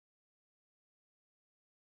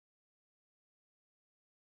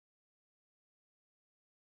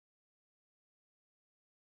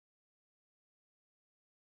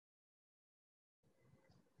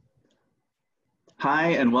Hi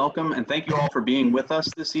and welcome, and thank you all for being with us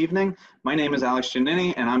this evening. My name is Alex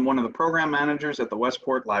Giannini, and I'm one of the program managers at the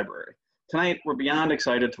Westport Library. Tonight, we're beyond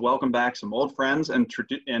excited to welcome back some old friends and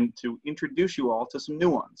to introduce you all to some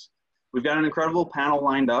new ones. We've got an incredible panel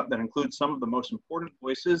lined up that includes some of the most important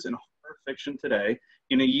voices in horror fiction today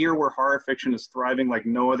in a year where horror fiction is thriving like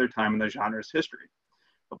no other time in the genre's history.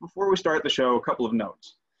 But before we start the show, a couple of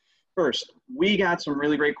notes. First, we got some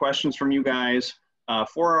really great questions from you guys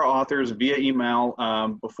for our authors via email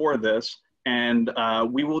before this, and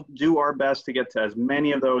we will do our best to get to as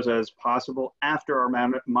many of those as possible after our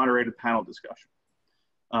moderated panel discussion.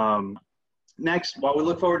 Next, while we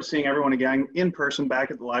look forward to seeing everyone again in person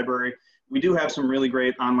back at the library, we do have some really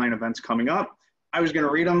great online events coming up. I was going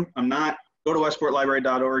to read them. I'm not. Go to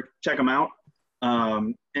westportlibrary.org, check them out,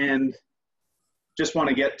 and just want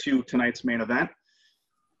to get to tonight's main event.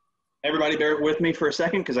 Everybody bear with me for a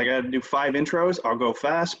second because I got to do 5 intros. I'll go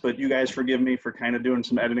fast, but you guys forgive me for kind of doing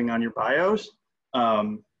some editing on your bios.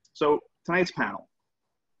 So tonight's panel.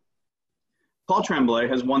 Paul Tremblay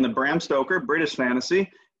has won the Bram Stoker British Fantasy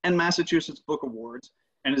and Massachusetts Book Awards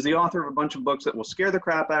and is the author of a bunch of books that will scare the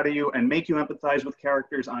crap out of you and make you empathize with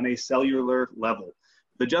characters on a cellular level.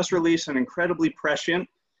 The just released and incredibly prescient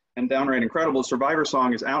and downright incredible Survivor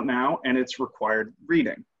Song is out now, and it's required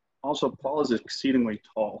reading. Also, Paul is exceedingly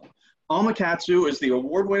tall. Alma Katsu is the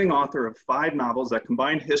award-winning author of 5 novels that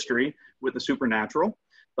combine history with the supernatural.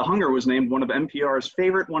 The Hunger was named one of NPR's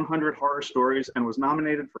favorite 100 horror stories and was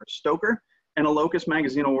nominated for a Stoker and a Locust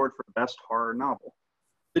Magazine Award for Best Horror Novel.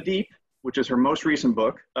 The Deep, which is her most recent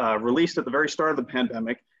book, released at the very start of the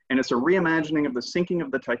pandemic, and it's a reimagining of the sinking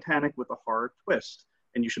of the Titanic with a horror twist,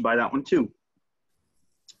 and you should buy that one too.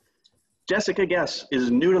 Jessica Guess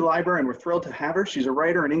is new to the library, and we're thrilled to have her. She's a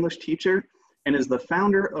writer and English teacher and is the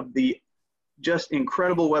founder of the just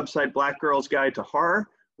incredible website Black Girl's Guide to Horror,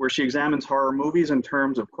 where she examines horror movies in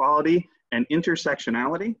terms of quality and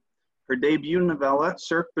intersectionality. Her debut novella,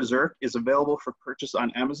 Cirque Berserk, is available for purchase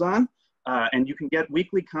on Amazon, and you can get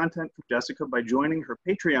weekly content from Jessica by joining her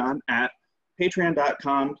Patreon at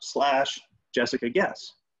patreon.com/Jessica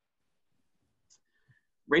Guess.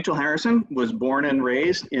 Rachel Harrison was born and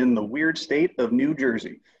raised in the weird state of New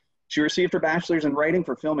Jersey. She received her bachelor's in writing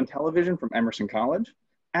for film and television from Emerson College.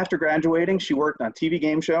 After graduating, she worked on TV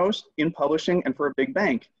game shows, in publishing, and for a big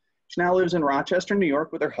bank. She now lives in Rochester, New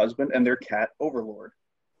York with her husband and their cat, Overlord.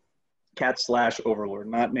 Cat/Overlord,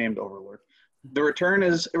 not named Overlord. The Return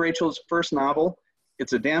is Rachel's first novel.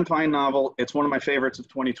 It's a damn fine novel. It's one of my favorites of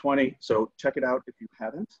 2020, so check it out if you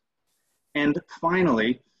haven't. And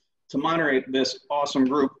finally, to moderate this awesome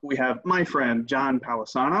group, we have my friend, John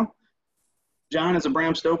Palisano. John is a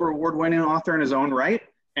Bram Stoker award-winning author in his own right,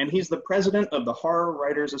 and he's the president of the Horror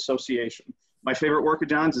Writers Association. My favorite work of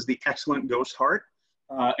John's is the excellent Ghost Heart.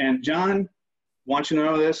 And John wants you to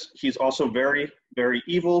know this, he's also very, very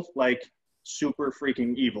evil, like super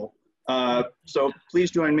freaking evil. So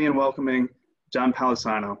please join me in welcoming John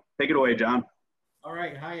Palisano. Take it away, John. All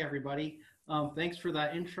right, hi everybody. Thanks for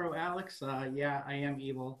that intro, Alex. Yeah, I am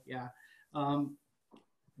evil, yeah.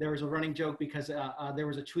 There was a running joke because there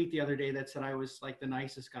was a tweet the other day that said I was like the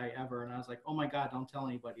nicest guy ever. And I was like, oh my God, don't tell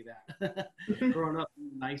anybody that. Growing up,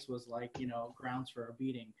 nice was like, you know, grounds for a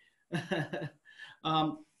beating.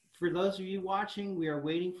 For those of you watching, we are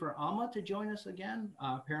waiting for Alma to join us again.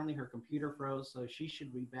 Apparently her computer froze, so she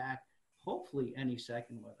should be back hopefully any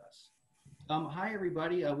second with us. Hi,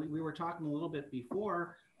 everybody. We were talking a little bit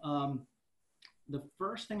before. The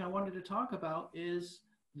first thing I wanted to talk about is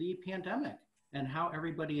the pandemic and how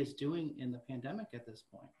everybody is doing in the pandemic at this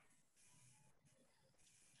point.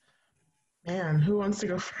 Man, who wants to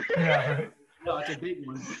go first? No, it's a big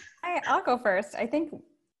one. I'll go first. I think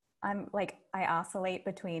I oscillate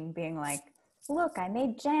between being like, look, I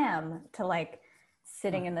made jam, to like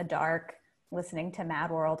sitting in the dark, listening to Mad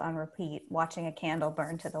World on repeat, watching a candle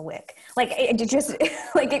burn to the wick. Like it just,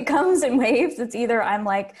 like it comes in waves. It's either I'm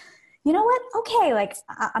like, you know what? Okay, like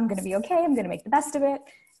I'm going to be okay. I'm going to make the best of it.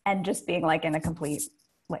 And just being like in a complete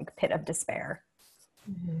like pit of despair.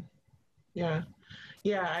 Mm-hmm. Yeah.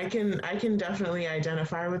 Yeah, I can definitely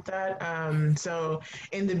identify with that. So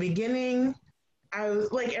in the beginning, I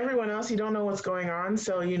was like everyone else, you don't know what's going on.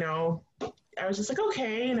 So, you know, I was just like,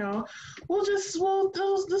 okay, you know, this will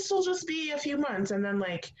just be a few months. And then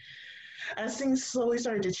like, as things slowly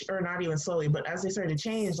started to, or not even slowly, but as they started to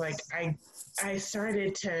change, like I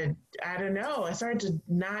started to, I don't know, I started to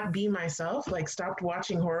not be myself, like stopped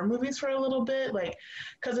watching horror movies for a little bit, like,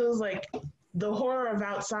 cause it was like, the horror of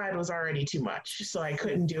outside was already too much, so I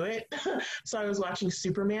couldn't do it. So I was watching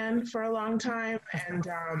Superman for a long time and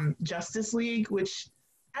Justice League, which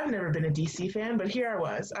I've never been a DC fan, but here I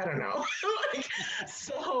was. I don't know. Like,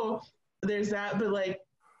 so there's that. But like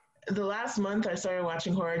the last month, I started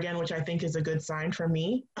watching horror again, which I think is a good sign for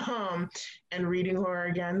me. And reading horror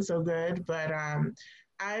again, so good. But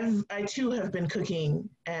I too have been cooking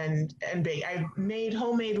and bake. I made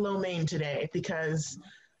homemade lo mein today because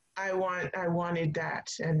I wanted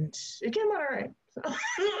that, and it came out all right. So,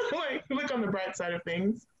 like, look on the bright side of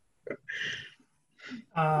things.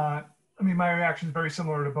 I mean, my reaction is very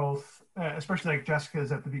similar to both, especially like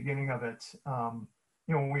Jessica's at the beginning of it.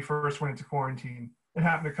 You know, when we first went into quarantine, it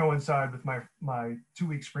happened to coincide with my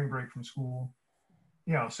 2-week spring break from school.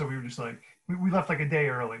 You know, so we were just like, we left like a day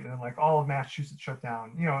early, and like all of Massachusetts shut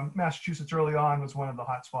down. You know, Massachusetts early on was one of the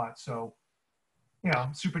hot spots. So, you know,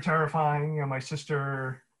 super terrifying. You know, my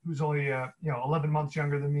sister, who's only, 11 months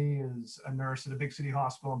younger than me, is a nurse at a big city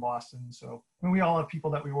hospital in Boston. So when we all have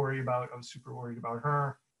people that we worry about, I was super worried about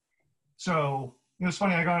her. So, you know, it's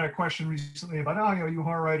funny, I got a question recently about, oh, you know, you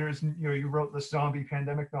horror writers, and, you know, you wrote this zombie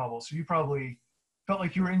pandemic novel, so you probably felt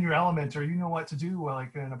like you were in your element, or you know what to do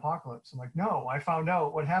like in an apocalypse. I'm like, no, I found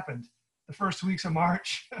out what happened the first weeks of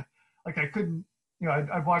March. Like I couldn't, you know,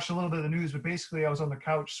 I've watched a little bit of the news, but basically I was on the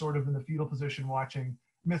couch sort of in the fetal position watching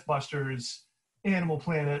Mythbusters, Animal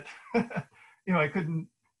Planet. You know, I couldn't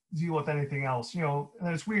deal with anything else, you know.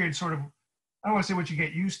 And it's weird, sort of, I don't want to say what you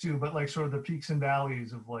get used to, but like sort of the peaks and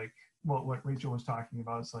valleys of like what Rachel was talking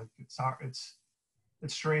about. It's like,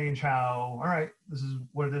 it's strange how, all right, this is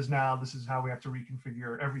what it is now. This is how we have to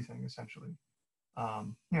reconfigure everything essentially.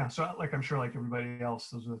 Yeah, so like, I'm sure like everybody else,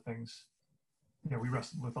 those are the things, you know, we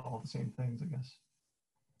wrestled with all the same things, I guess.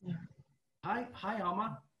 Yeah. Hi,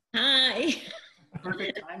 Alma. Hi.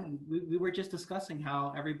 Perfect timing. We were just discussing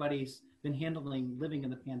how everybody's been handling living in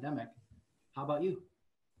the pandemic. How about you?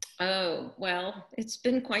 Oh, well, it's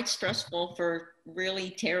been quite stressful for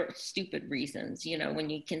really stupid reasons, you know, when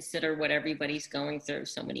you consider what everybody's going through,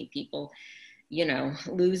 so many people, you know,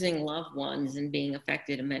 losing loved ones and being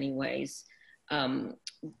affected in many ways.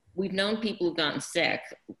 We've known people who've gotten sick.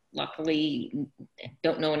 Luckily,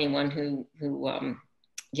 don't know anyone who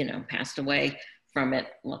you know, passed away from it,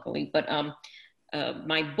 luckily. But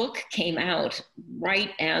my book came out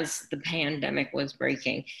right as the pandemic was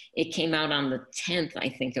breaking. It came out on the 10th, I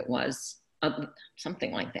think it was,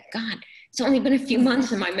 something like that. God, it's only been a few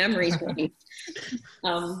months and my memory's going.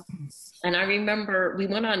 And I remember we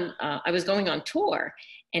went on, I was going on tour,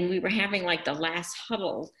 and we were having like the last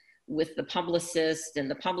huddle with the publicist and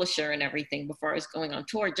the publisher and everything before I was going on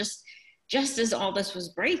tour, just as all this was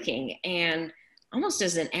breaking. And almost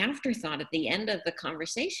as an afterthought at the end of the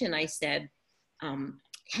conversation, I said,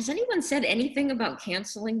 has anyone said anything about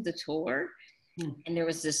canceling the tour? And there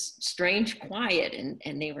was this strange quiet,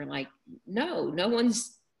 and they were like, no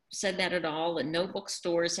one's said that at all, and no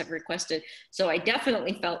bookstores have requested. So I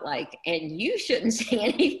definitely felt like, and you shouldn't say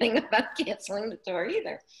anything about canceling the tour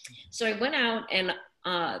either. So I went out, and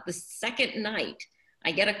the second night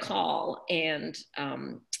I get a call, and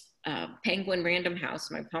Penguin Random House,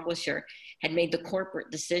 my publisher, had made the corporate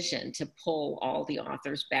decision to pull all the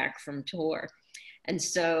authors back from tour. And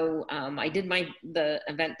so I did the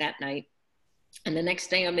event that night, and the next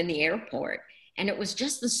day I'm in the airport, and it was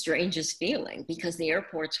just the strangest feeling, because the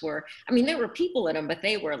airports were, I mean, there were people in them, but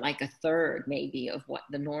they were like a third maybe of what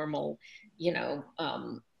the normal, you know,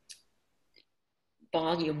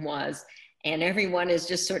 volume was. And everyone is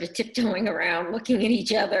just sort of tiptoeing around, looking at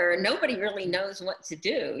each other, and nobody really knows what to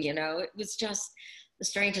do. You know, it was just the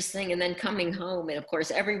strangest thing. And then coming home, and of course,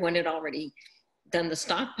 everyone had already done the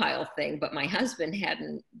stockpile thing, but my husband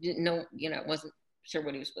didn't know, you know, wasn't sure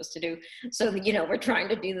what he was supposed to do. So, you know, we're trying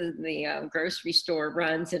to do the grocery store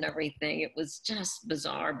runs and everything. It was just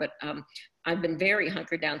bizarre, but I've been very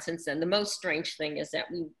hunkered down since then. The most strange thing is that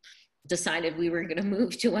we decided we were going to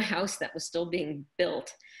move to a house that was still being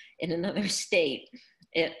built in another state.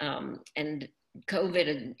 And COVID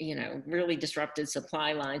had, you know, really disrupted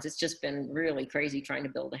supply lines. It's just been really crazy trying to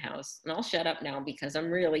build a house. And I'll shut up now because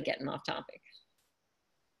I'm really getting off topic.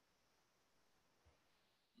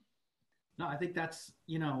 No, I think that's,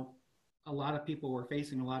 you know, a lot of people were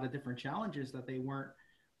facing a lot of different challenges that they weren't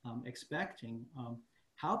expecting.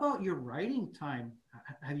 How about your writing time?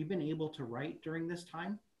 Have you been able to write during this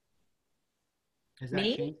time? Has that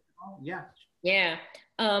Me? changed at all? Yeah. Yeah.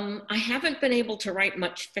 I haven't been able to write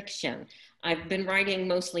much fiction. I've been writing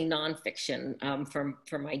mostly nonfiction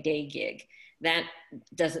for my day gig. That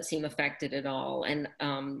doesn't seem affected at all. And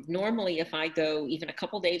normally if I go even a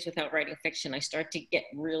couple days without writing fiction, I start to get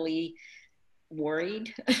really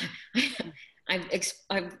worried.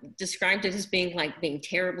 I've described it as being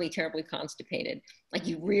terribly, terribly constipated. Like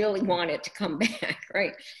you really want it to come back,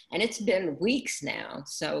 right? And it's been weeks now.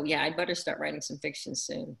 So yeah, I better start writing some fiction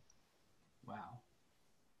soon. Wow.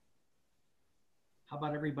 How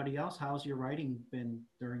about everybody else? How's your writing been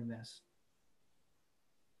during this?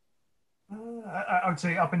 I would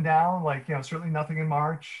say up and down, certainly nothing in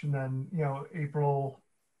March. And then, April,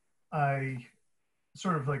 I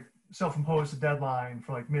sort of self-imposed a deadline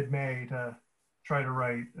for mid-May to try to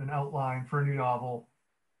write an outline for a new novel.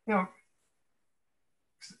 I'm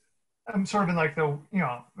sort of in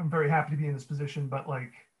I'm very happy to be in this position, but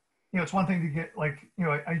it's one thing to get you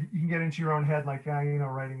can get into your own head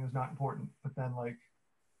writing is not important. But then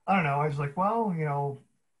I don't know, I was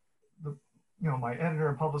my editor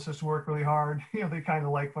and publicist work really hard. They kind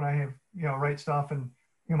of like when I have, write stuff, and,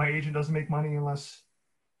 my agent doesn't make money unless,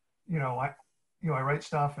 I write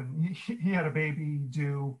stuff, and he had a baby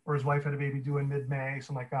due, or his wife had a baby due in mid-May.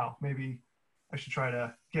 So I'm like, oh, maybe I should try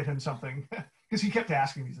to get him something. Because he kept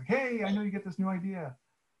asking me, he's like, hey, I know you get this new idea.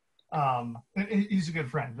 And he's a good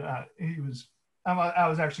friend. I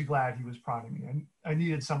was actually glad he was prodding me. I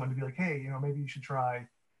needed someone to be like, hey, maybe you should try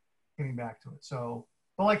getting back to it. So,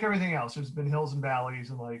 but like everything else, there's been hills and valleys,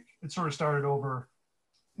 and it sort of started over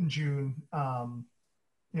in June,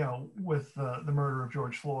 with the murder of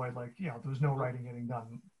George Floyd. There was no writing getting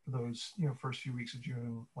done for those, first few weeks of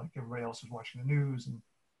June. Everybody else was watching the news and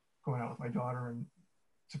going out with my daughter and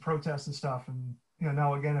to protest and stuff. And,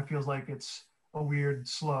 now again, it feels like it's a weird,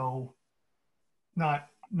 slow, not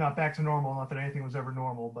back to normal. Not that anything was ever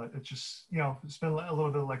normal, but it's just, it's been a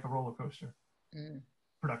little bit like a roller coaster,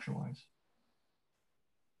 production wise.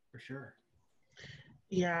 For sure.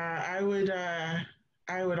 Yeah,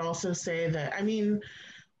 I would also say that,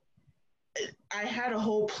 I had a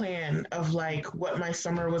whole plan of what my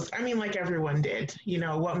summer was, like everyone did,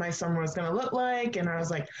 what my summer was going to look like. And I was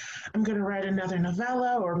like, I'm going to write another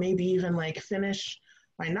novella, or maybe even finish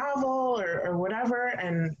my novel or whatever.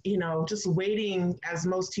 And, just waiting, as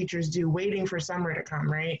most teachers do, waiting for summer to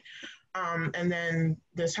come. Right. And then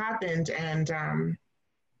this happened, and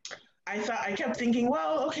I kept thinking,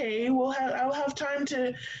 well, okay, I'll have time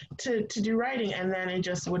to do writing. And then it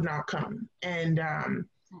just would not come. And,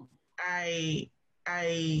 I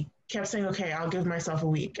kept saying, okay, I'll give myself a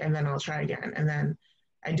week and then I'll try again. And then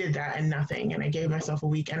I did that and nothing. And I gave myself a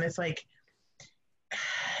week. And it's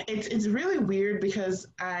it's really weird because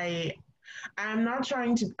I'm not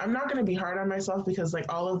going to be hard on myself, because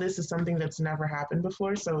all of this is something that's never happened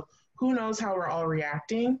before. So who knows how we're all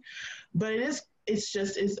reacting, but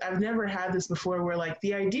I've never had this before where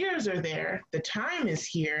the ideas are there, the time is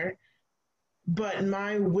here, but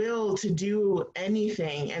my will to do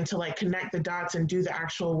anything and to connect the dots and do the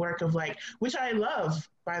actual work of which I love,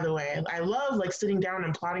 by the way. I love sitting down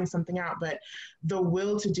and plotting something out, but the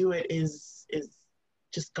will to do it is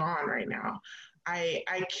just gone right now. I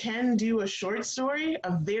can do a short story,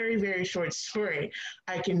 a very, very short story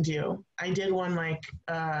I can do. I did one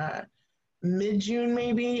mid-June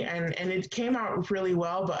maybe, and it came out really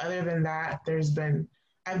well, but other than that,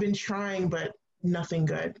 I've been trying, but nothing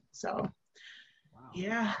good. So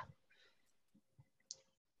yeah.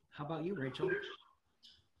 How about you, Rachel?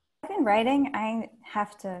 I've been writing. I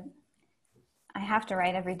have to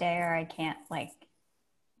write every day, or I can't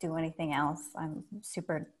do anything else. I'm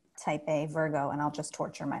super type A Virgo, and I'll just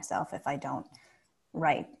torture myself if I don't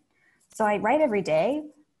write. So I write every day.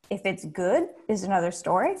 If it's good is another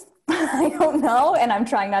story. I don't know. And I'm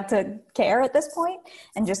trying not to care at this point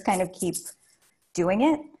and just kind of keep doing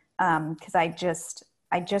it. Cause I just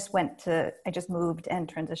moved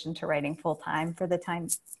and transitioned to writing full time for the time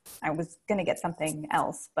I was going to get something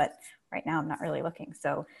else, but right now I'm not really looking.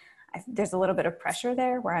 So there's a little bit of pressure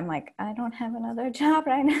there where I'm like, I don't have another job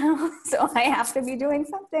right now. So I have to be doing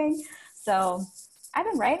something. So I've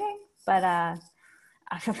been writing, but I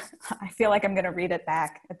feel like I'm going to read it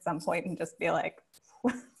back at some point and just be like,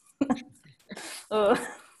 so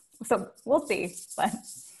we'll see. But.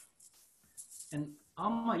 And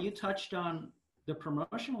Alma, you touched on the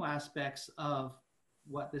promotional aspects of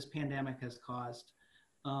what this pandemic has caused.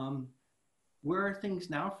 Where are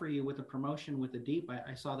things now for you with the promotion with The Deep?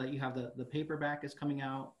 I saw that you have the paperback is coming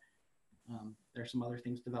out. There's some other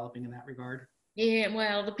things developing in that regard. Yeah,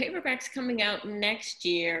 well, the paperback's coming out next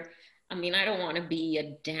year. I mean, I don't want to be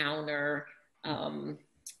a downer.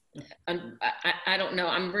 I don't know.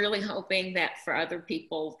 I'm really hoping that for other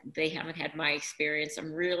people, they haven't had my experience.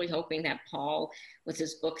 I'm really hoping that Paul, with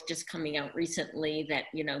his book just coming out recently, that,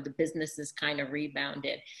 you know, the business is kind of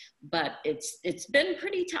rebounded. But it's been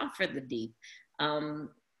pretty tough for The Deep.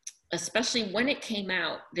 especially when it came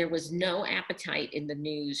out, there was no appetite in the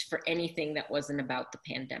news for anything that wasn't about the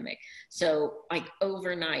pandemic. So like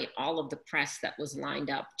overnight, all of the press that was lined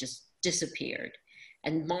up just disappeared.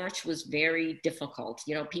 And March was very difficult.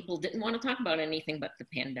 You know, people didn't want to talk about anything but the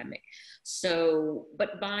pandemic. So,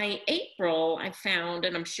 but by April, I found,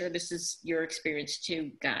 and I'm sure this is your experience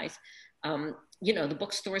too, guys, you know, the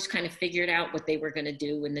bookstores kind of figured out what they were going to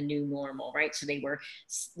do in the new normal, right? So they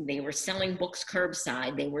were selling books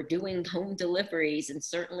curbside, they were doing home deliveries, and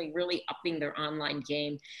certainly really upping their online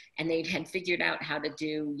game. And they had figured out how to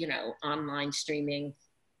do, you know, online streaming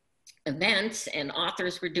events, and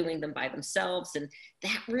authors were doing them by themselves, and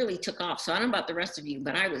that really took off. So I don't know about the rest of you,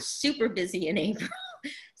 but I was super busy in April.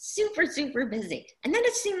 super busy. And then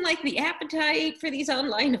it seemed like the appetite for these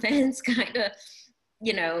online events kind of,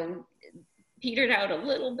 you know, petered out a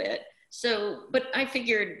little bit. So, but I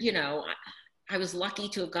figured, you know, I was lucky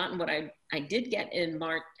to have gotten what I did get in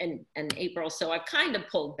March and April. So I kind of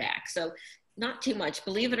pulled back. So not too much.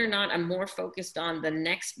 Believe it or not, I'm more focused on the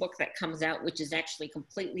next book that comes out, which is actually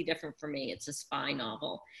completely different for me. It's a spy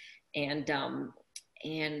novel. And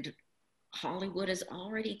Hollywood has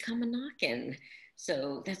already come a knocking.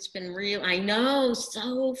 So that's been real. I know,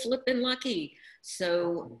 so flippin' lucky.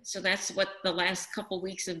 So that's what the last couple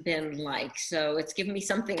weeks have been like. So it's given me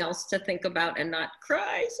something else to think about and not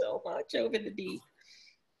cry so much over the deep.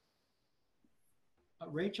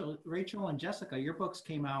 Rachel and Jessica, your books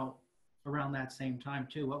came out around that same time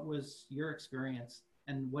too. What was your experience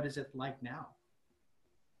and what is it like now?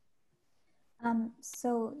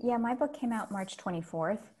 So yeah, my book came out March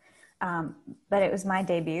 24th, but it was my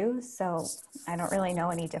debut, so I don't really know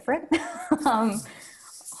any different.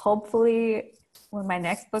 Hopefully when my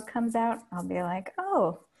next book comes out, I'll be like,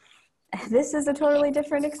 oh, this is a totally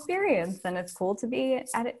different experience, and it's cool to be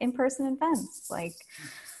at in-person events. Like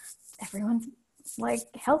everyone's like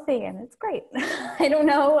healthy and it's great. I don't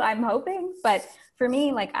know, I'm hoping, but for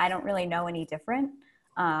me, like, I don't really know any different.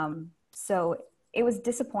 So it was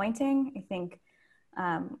disappointing. I think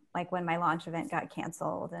like when my launch event got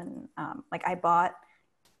canceled, and like I bought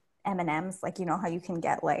M&Ms, like, you know how you can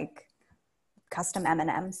get like custom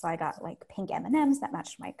M&Ms. So I got like pink M&Ms that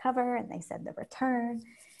matched my cover, and they said the return,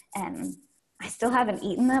 and I still haven't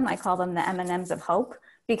eaten them. I call them the M&Ms of hope,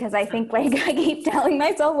 because I think like I keep telling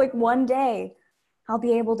myself like one day I'll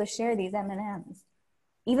be able to share these M&Ms,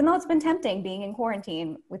 even though it's been tempting being in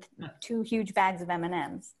quarantine with 2 huge bags of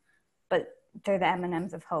M&Ms, but they're the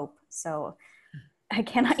M&Ms of hope. So I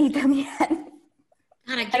cannot eat them yet.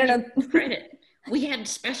 God, I give you credit. We had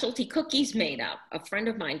specialty cookies made up. A friend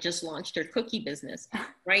of mine just launched her cookie business,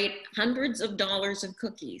 right? Hundreds of dollars of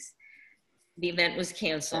cookies. The event was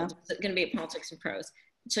canceled. It's going to be at Politics and Prose.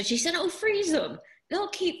 So she said, oh, freeze them. They'll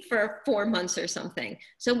keep for 4 months or something.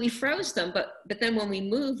 So we froze them, but then when we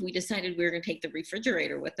moved, we decided we were going to take the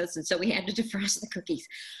refrigerator with us, and so we had to defrost the cookies.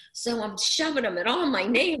 So I'm shoving them at all my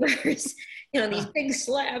neighbors, you know, these big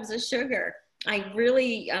slabs of sugar. I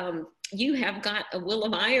really, you have got a will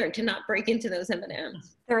of iron to not break into those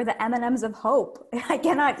M&Ms. They're the M&Ms of hope. I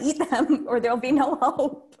cannot eat them or there'll be no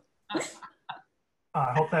hope.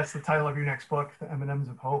 I hope that's the title of your next book, The M&Ms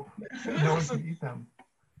of Hope. No one can eat them.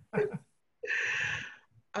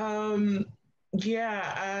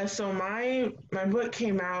 So my book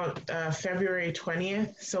came out February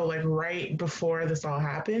 20th, so like right before this all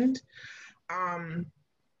happened.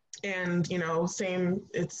 And, you know, same,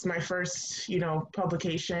 it's my first, you know,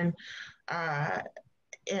 publication. But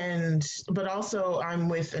also I'm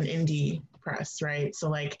with an indie press, right? So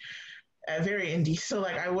like very indie. So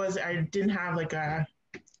like I didn't have like a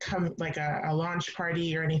launch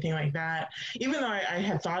party or anything like that, even though I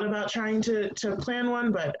had thought about trying to plan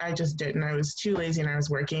one, but I just didn't. I was too lazy and I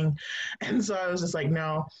was working. And so I was just like,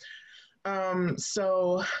 no.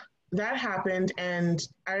 So that happened. And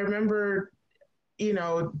I remember, you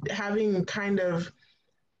know, having kind of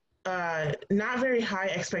not very high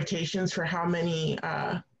expectations for how many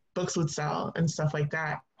books would sell and stuff like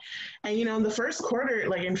that. And, you know, in the first quarter,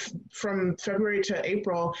 like from February to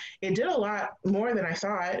April, it did a lot more than I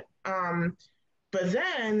thought. But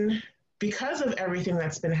then because of everything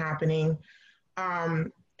that's been happening,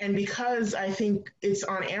 and because I think it's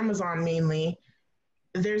on Amazon mainly,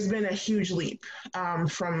 there's been a huge leap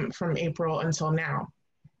from April until now.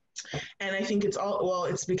 And I think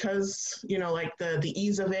it's because, you know, like the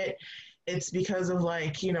ease of it. It's because of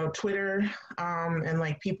like, you know, Twitter and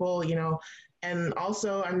like people, you know. And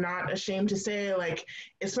also, I'm not ashamed to say, like,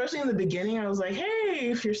 especially in the beginning, I was like,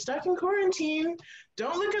 hey, if you're stuck in quarantine,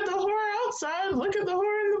 don't look at the horror outside, look at the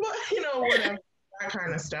horror in the book, you know, whatever, that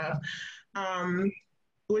kind of stuff.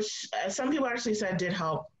 which some people actually said did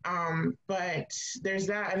help. But there's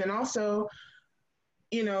that. And then also,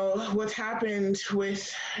 you know, what's happened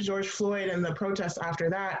with George Floyd and the protests after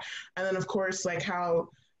that. And then, of course, like how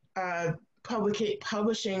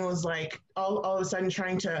publishing was like all of a sudden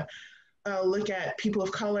trying to look at people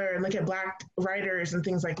of color and look at Black writers and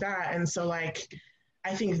things like that. And so, like,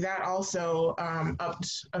 I think that also upped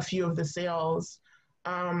a few of the sales.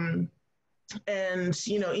 And,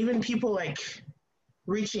 you know, even people like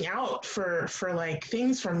reaching out for like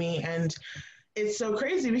things from me. And it's so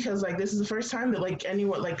crazy because like this is the first time that like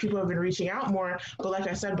anyone, like people have been reaching out more, but like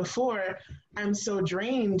I said before, I'm so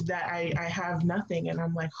drained that I have nothing, and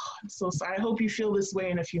I'm like, oh, I'm so sorry. I hope you feel this way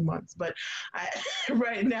in a few months, but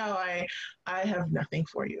right now I have nothing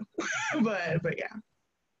for you. but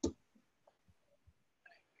yeah.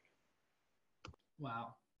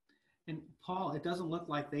 Wow. And Paul, it doesn't look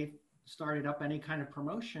like they've started up any kind of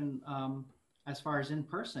promotion as far as in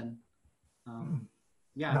person.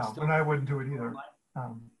 Yeah, no, and I wouldn't do it either.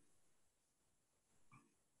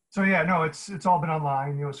 So yeah, no, it's all been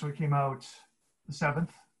online. You know, so it came out the 7th.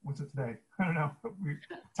 What's it today? I don't know.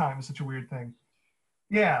 Time is such a weird thing.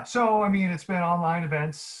 Yeah, so I mean, it's been online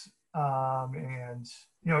events, and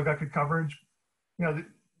you know, it got good coverage. You know,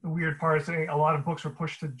 the weird part is saying a lot of books were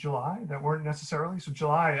pushed to July that weren't necessarily. So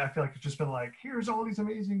July, I feel like it's just been like, here's all these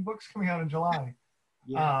amazing books coming out in July.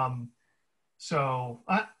 Yeah. So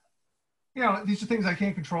you know, these are things I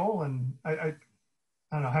can't control, and I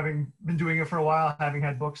don't know, having been doing it for a while, having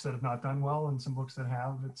had books that have not done well and some books that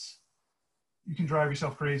have, you can drive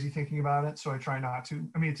yourself crazy thinking about it. So I try not to.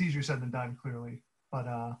 I mean, it's easier said than done, clearly, but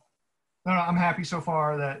no, I'm happy so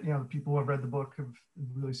far that, you know, the people who have read the book have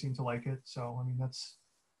really seemed to like it. So, I mean, that's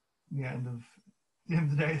the end of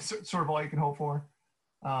the day. It's sort of all you can hope for.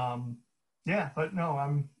 Yeah, but no,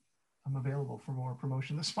 I'm available for more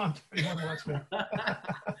promotion this month.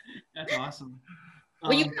 That's awesome.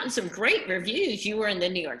 Well, you've gotten some great reviews. You were in the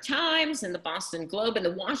New York Times and the Boston Globe and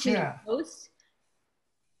the Washington Post.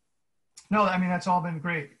 No, I mean, that's all been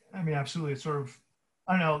great. I mean, absolutely. It's sort of,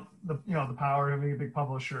 I don't know, the power of having a big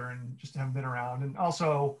publisher and just having been around. And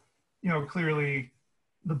also, you know, clearly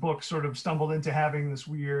the book sort of stumbled into having this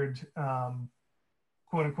weird,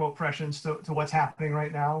 quote unquote, prescience to what's happening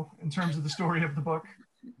right now in terms of the story of the book.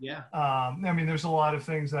 Yeah. I mean, there's a lot of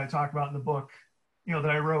things that I talk about in the book, you know,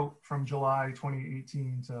 that I wrote from July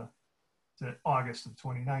 2018 to August of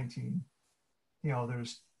 2019. You know,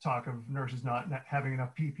 there's talk of nurses not having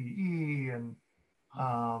enough PPE, and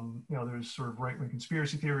you know, there's sort of right-wing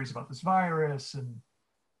conspiracy theories about this virus, and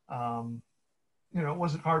you know, it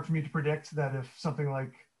wasn't hard for me to predict that if something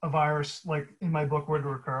like a virus like in my book were to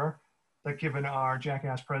occur, that given our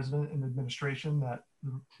jackass president and administration, that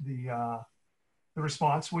the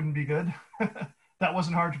response wouldn't be good. That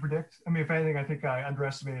wasn't hard to predict. I mean, if anything, I think I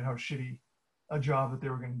underestimated how shitty a job that they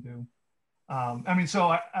were going to do. I mean, so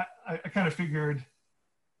I kind of figured,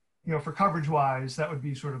 you know, for coverage wise, that would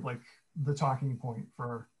be sort of like the talking point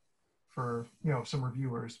for you know, some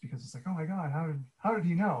reviewers, because it's like, oh my God, how did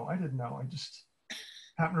he know? I didn't know. I just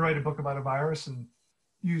happened to write a book about a virus and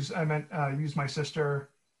use my sister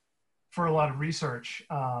for a lot of research.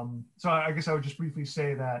 So I guess I would just briefly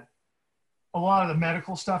say that a lot of the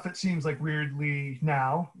medical stuff, it seems like weirdly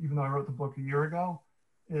now, even though I wrote the book a year ago,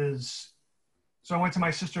 is, so I went to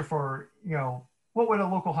my sister for, you know, what would a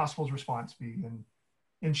local hospital's response be?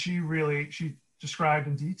 And she described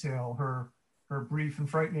in detail her brief and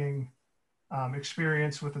frightening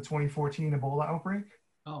experience with the 2014 Ebola outbreak.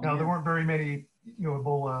 Now, there weren't very many, you know,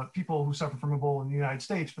 Ebola people who suffered from Ebola in the United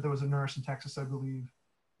States, but there was a nurse in Texas, I believe,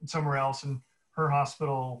 and somewhere else, and her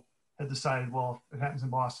hospital had decided, well, if it happens in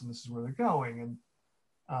Boston, this is where they're going.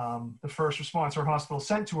 And the first response her hospital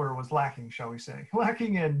sent to her was lacking, shall we say,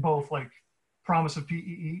 lacking in both like promise of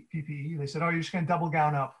PPE. They said, oh, you're just going to double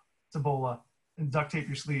gown up. It's Ebola, and duct tape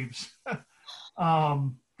your sleeves.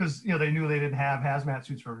 Because, you know, they knew they didn't have hazmat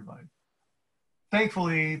suits for everybody.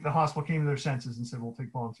 Thankfully, the hospital came to their senses and said, we'll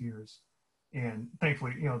take volunteers. And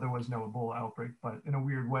thankfully, you know, there was no Ebola outbreak, but in a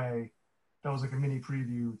weird way, that was like a mini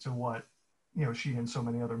preview to what, you know, she and so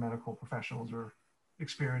many other medical professionals are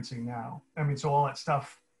experiencing now. I mean, so all that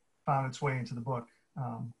stuff found its way into the book.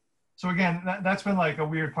 So again, that's been like a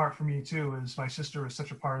weird part for me too, is my sister is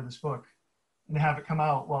such a part of this book, and to have it come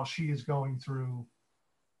out while she is going through,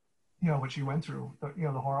 you know, what she went through, you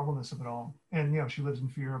know, the horribleness of it all. And, you know, she lives in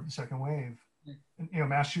fear of the second wave. And, you know,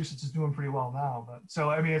 Massachusetts is doing pretty well now, but so,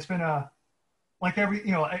 I mean, it's been like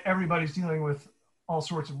everybody's dealing with all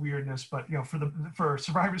sorts of weirdness, but, you know, for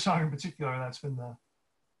Survivor Song in particular, that's been the,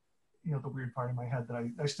 you know, the weird part in my head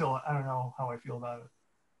that I still, I don't know how I feel about it.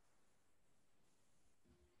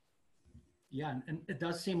 Yeah, and it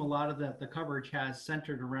does seem a lot of the coverage has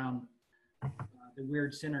centered around the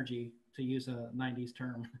weird synergy, to use a 90s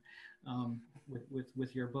term,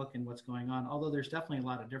 with your book and what's going on. Although there's definitely a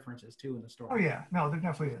lot of differences too in the story. Oh yeah, no, there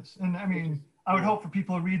definitely is. And I mean, I would hope for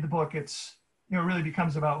people to read the book, it's, you know, it really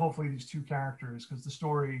becomes about hopefully these two characters, because the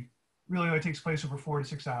story really only takes place over 4 to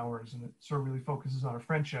 6 hours, and it sort of really focuses on a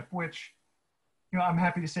friendship, which, you know, I'm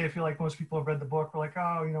happy to say I feel like most people have read the book, we're like,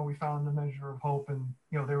 oh, you know, we found a measure of hope and,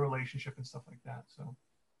 you know, their relationship and stuff like that. So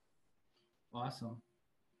awesome.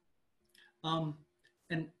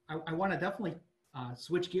 And I want to definitely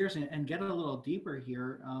switch gears and get a little deeper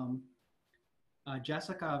here.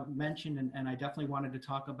 Jessica mentioned, and I definitely wanted to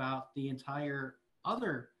talk about the entire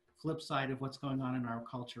other flip side of what's going on in our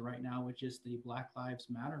culture right now, which is the Black Lives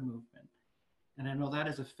Matter movement. And I know that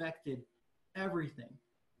has affected everything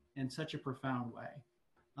in such a profound way.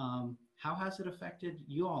 How has it affected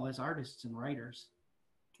you all as artists and writers,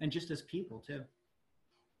 and just as people too?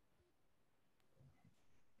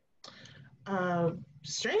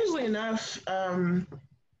 Strangely enough, I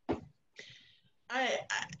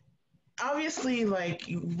obviously, like,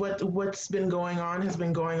 what's been going on has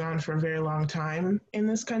been going on for a very long time in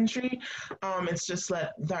this country. It's just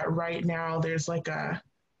that right now there's like a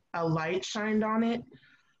light shined on it.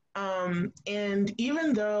 And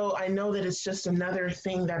even though I know that it's just another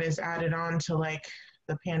thing that is added on to like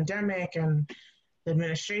the pandemic and the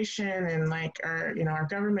administration and like our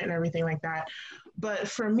government and everything like that, but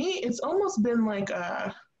for me, it's almost been like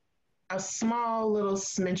a small little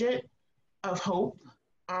smidget of hope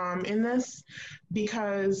in this,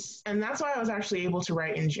 and that's why I was actually able to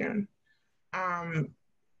write in June,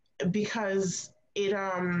 because it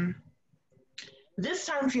this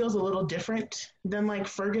time feels a little different than like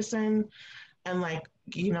Ferguson and like,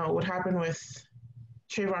 you know, what happened with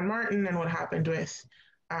Trayvon Martin and what happened with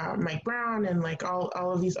Mike Brown and like all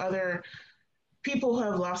of these other people who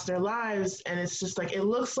have lost their lives. And it's just like, it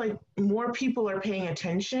looks like more people are paying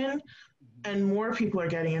attention and more people are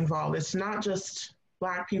getting involved. It's not just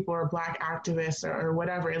Black people or Black activists or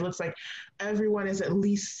whatever. It looks like everyone is at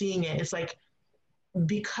least seeing it. It's like,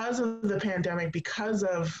 because of the pandemic, because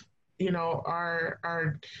of, you know,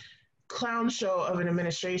 our clown show of an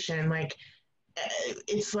administration, like,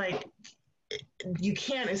 it's like, you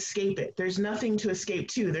can't escape it. There's nothing to escape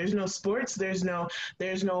to. There's no sports. There's no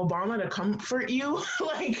Obama to comfort you,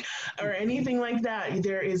 like, or anything like that.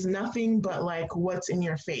 There is nothing but like what's in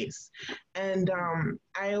your face. And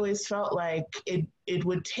I always felt like it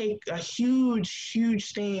would take a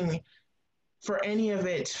huge thing for any of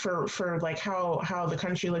it, for like how the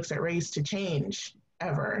country looks at race to change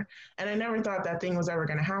ever. And I never thought that thing was ever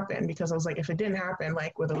going to happen, because I was like, if it didn't happen,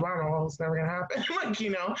 like with Obama, well, it's never going to happen. Like, you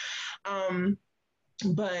know,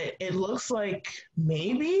 but it looks like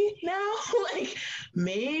maybe now, like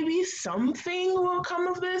maybe something will come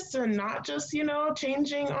of this, and not just, you know,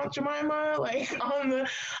 changing Aunt Jemima like on the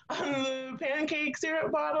pancake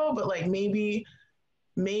syrup bottle, but like maybe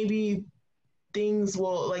things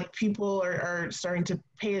will, like, people are starting to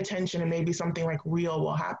pay attention, and maybe something like real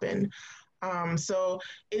will happen. So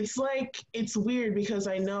it's like, it's weird, because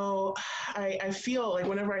I know, I feel like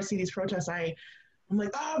whenever I see these protests, I'm like,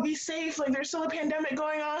 oh, be safe, like there's still a pandemic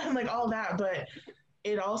going on, and like all that. But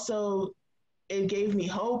it gave me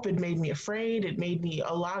hope. It made me afraid. It made me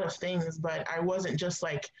a lot of things, but I wasn't just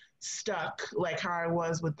like stuck like how I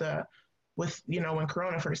was with you know, when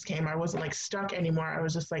Corona first came. I wasn't like stuck anymore. I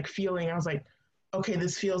was just like feeling, I was like, okay,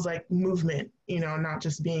 this feels like movement, you know, not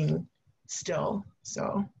just being still.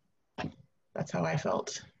 So that's how I feel.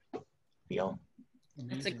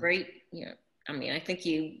 That's a great, you know, I mean, I think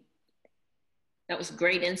that was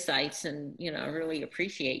great insights, and, you know, I really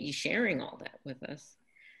appreciate you sharing all that with us.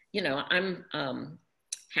 You know, I'm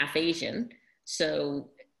half Asian, so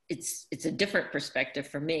it's a different perspective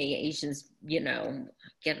for me. Asians, you know,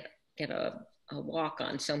 get a walk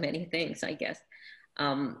on so many things, I guess.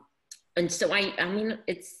 And so I mean,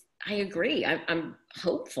 I agree. I'm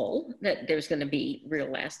hopeful that there's going to be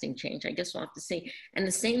real lasting change. I guess we'll have to see. And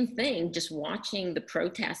the same thing, just watching the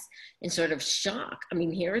protests in sort of shock. I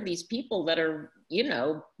mean, here are these people that are, you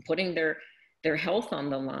know, putting their health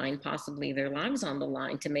on the line, possibly their lives on the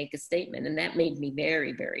line, to make a statement. And that made me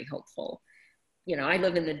very, very hopeful. You know, I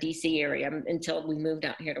live in the DC area. Until we moved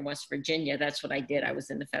out here to West Virginia, that's what I did. I was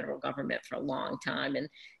in the federal government for a long time, and,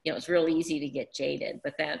 you know, it's really easy to get jaded,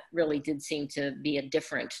 but that really did seem to be a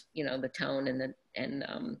different, you know, the tone and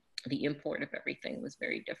the import of everything was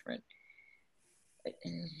very different.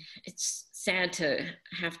 It's sad to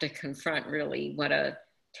have to confront really what a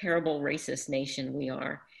terrible racist nation we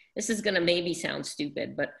are. This is going to maybe sound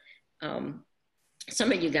stupid, but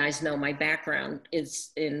some of you guys know my background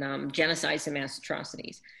is in genocides and mass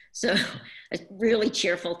atrocities. So a really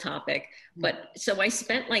cheerful topic. But so I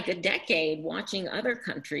spent like a decade watching other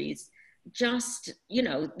countries just, you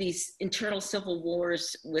know, these internal civil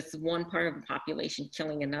wars with one part of the population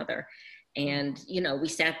killing another. And, you know, we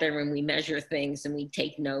sat there and we measure things and we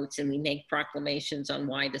take notes and we make proclamations on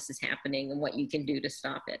why this is happening and what you can do to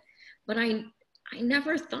stop it. But I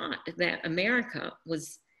never thought that America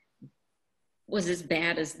was as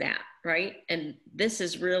bad as that, right? And this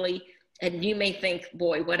is really, and you may think,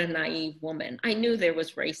 boy, what a naive woman. I knew there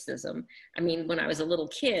was racism. I mean, when I was a little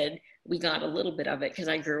kid, we got a little bit of it because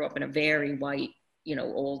I grew up in a very white, you know,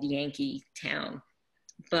 old Yankee town.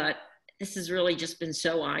 But this has really just been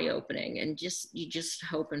so eye-opening, and you just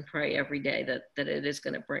hope and pray every day that it is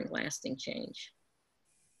going to bring lasting change.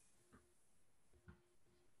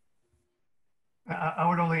 I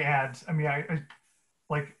would only add, I mean, I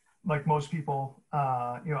like most people,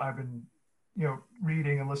 you know, I've been, you know,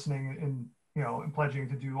 reading and listening and, you know, and pledging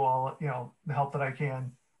to do all, you know, the help that I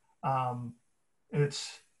can.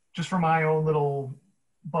 It's just for my own little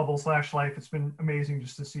bubble / life. It's been amazing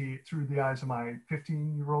just to see through the eyes of my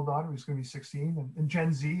 15-year-old daughter, who's going to be 16, and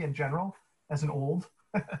Gen Z in general, as an old,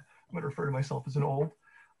 I'm going to refer to myself as an old.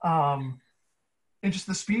 And just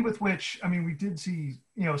the speed with which, I mean, we did see,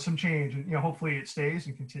 you know, some change, and, you know, hopefully it stays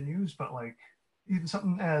and continues, but like even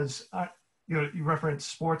something as, you know, you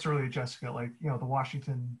referenced sports earlier, Jessica, like, you know, the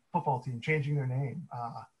Washington football team changing their name,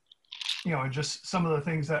 you know, and just some of the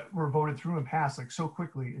things that were voted through and passed like so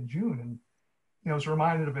quickly in June. And, you know, I was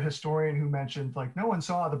reminded of a historian who mentioned like no one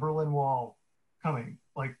saw the Berlin Wall coming.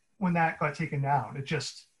 Like when that got taken down, it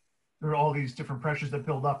just, there are all these different pressures that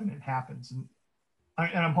build up and it happens. And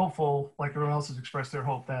I'm hopeful, like everyone else has expressed their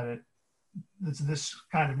hope, that it's this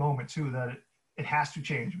kind of moment too, that it has to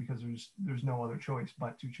change because there's no other choice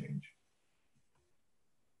but to change.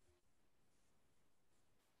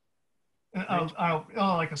 And I'll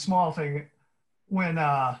like a small thing, when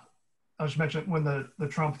I was mentioning when the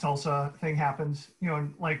Trump Tulsa thing happens, you know,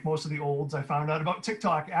 and like most of the olds, I found out about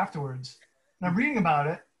TikTok afterwards, and I'm reading about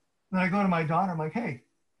it. And then I go to my daughter, I'm like, hey,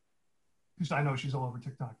 because I know she's all over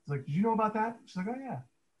TikTok. It's like, did you know about that? She's like, oh yeah.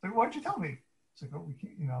 It's like, why'd you tell me? It's like, oh, we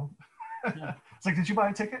can't, you know. Yeah. It's like, did you buy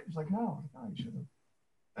a ticket? It's like, no. No, you should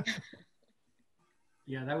have.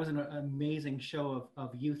 Yeah, that was an amazing show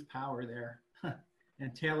of youth power there.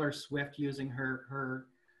 And Taylor Swift using her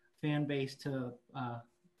fan base to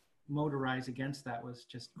motorize against that was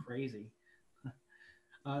just crazy.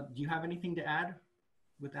 Do you have anything to add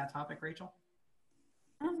with that topic, Rachel?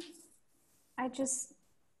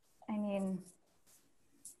 I mean,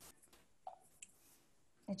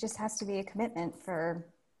 it just has to be a commitment for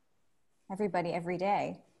everybody every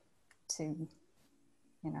day to,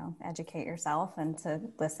 you know, educate yourself and to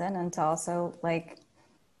listen and to also like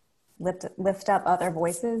lift up other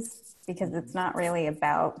voices, because it's not really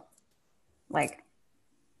about like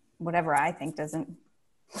whatever I think doesn't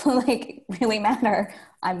like really matter.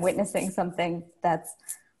 I'm witnessing something that's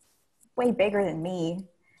way bigger than me.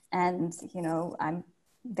 And, you know, I'm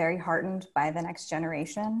very heartened by the next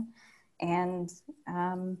generation. And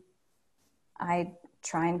I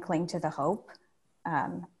try and cling to the hope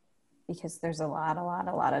because there's a lot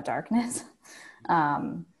of darkness.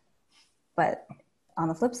 But on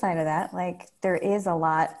the flip side of that, like there is a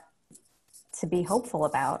lot to be hopeful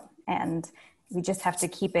about, and we just have to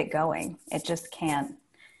keep it going. It just can't.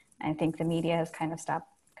 I think the media has kind of stopped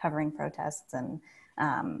covering protests, and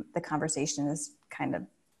the conversation is kind of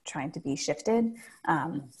trying to be shifted.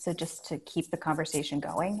 So just to keep the conversation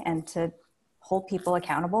going and to hold people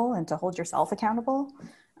accountable and to hold yourself accountable.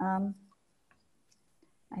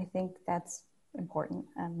 I think that's important.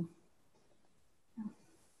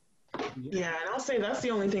 Yeah, and I'll say that's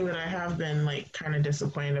the only thing that I have been like kind of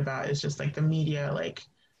disappointed about is just like the media, like,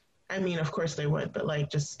 I mean, of course they would, but like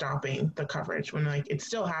just stopping the coverage when like it's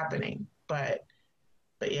still happening. But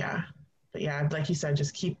yeah, like you said,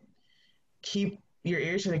 just keep your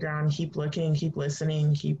ear to the ground, keep looking, keep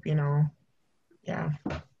listening, keep, you know, yeah.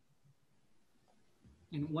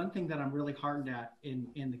 And one thing that I'm really heartened at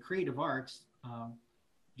in the creative arts,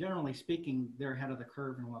 generally speaking, they're ahead of the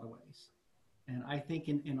curve in a lot of ways. And I think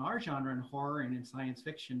in our genre, in horror and in science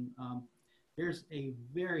fiction, there's a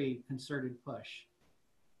very concerted push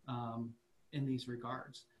in these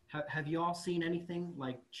regards. Have you all seen anything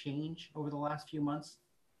like change over the last few months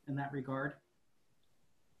in that regard?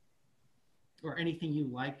 Or anything you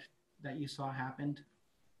liked that you saw happened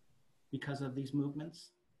because of these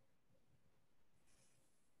movements?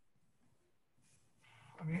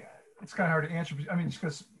 I mean, it's kind of hard to answer. I mean, just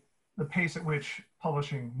because the pace at which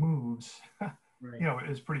publishing moves, right.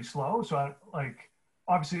 is pretty slow. So I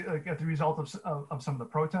obviously at the result of some of the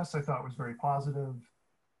protests, I thought was very positive.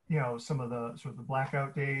 Some of the sort of the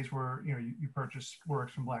blackout days where, you purchase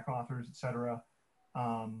works from Black authors, et cetera.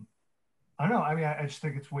 I don't know. I mean, I just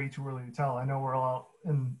think it's way too early to tell. I know we're all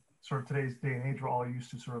in sort of today's day and age, we're all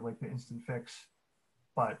used to sort of like the instant fix,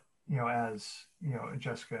 but as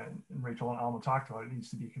Jessica and Rachel and Alma talked about, it needs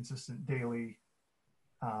to be consistent daily,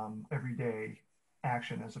 everyday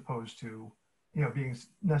action, as opposed to being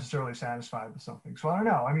necessarily satisfied with something. So I don't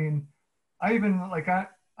know. I mean, I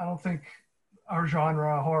don't think our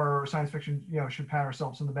genre, horror or science fiction, should pat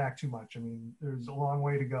ourselves in the back too much. I mean, there's a long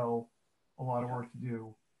way to go, a lot of work to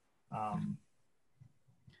do.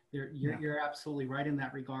 You're absolutely right in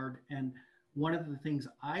that regard. And one of the things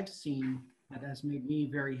I've seen that has made me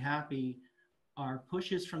very happy are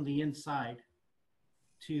pushes from the inside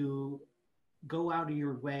to go out of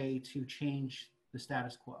your way to change the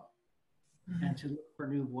status quo, and to look for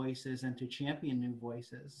new voices and to champion new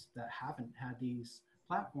voices that haven't had these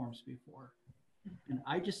platforms before. And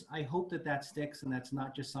I hope that sticks, and that's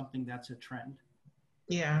not just something that's a trend.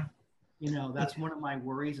 Yeah. That's one of my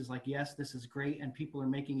worries is like, yes, this is great. And people are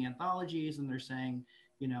making anthologies and they're saying,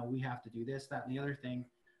 we have to do this, that, and the other thing.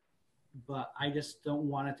 But I just don't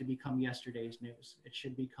want it to become yesterday's news. It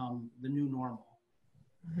should become the new normal.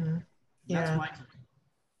 Mm-hmm. Yeah. That's my thing.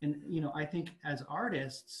 And, I think as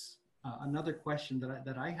artists, another question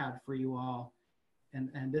that I had for you all,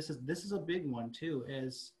 and this is a big one too,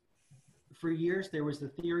 is for years there was the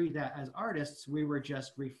theory that as artists, we were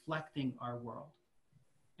just reflecting our world.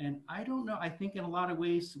 And I don't know, I think in a lot of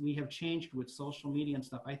ways we have changed with social media and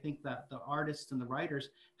stuff. I think that the artists and the writers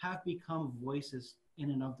have become voices in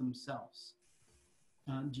and of themselves.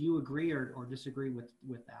 Do you agree or disagree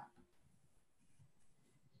with that?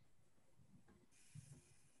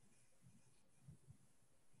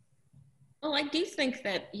 Well, I do think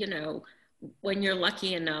that, when you're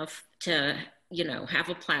lucky enough to, have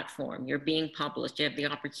a platform, you're being published, you have the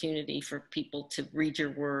opportunity for people to read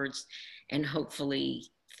your words and hopefully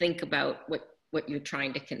think about what you're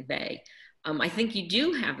trying to convey. I think you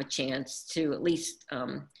do have a chance to at least,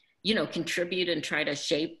 contribute and try to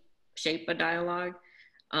shape a dialogue.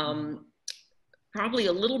 Probably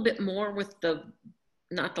a little bit more with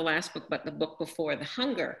not the last book, but the book before, The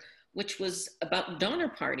Hunger, which was about the Donner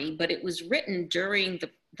Party, but it was written during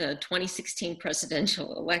the 2016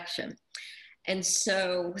 presidential election. And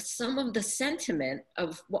so some of the sentiment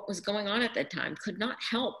of what was going on at that time could not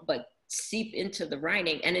help but seep into the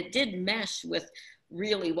writing. And it did mesh with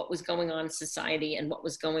really what was going on in society and what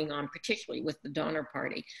was going on particularly with the Donner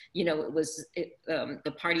Party.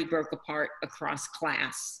 The party broke apart across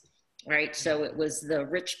class, right? So it was the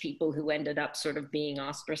rich people who ended up sort of being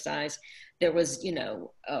ostracized. There was,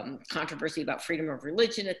 controversy about freedom of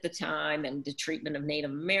religion at the time and the treatment of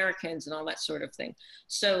Native Americans and all that sort of thing.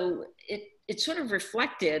 So it sort of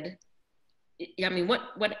reflected,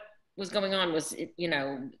 what was going on was,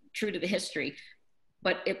 true to the history,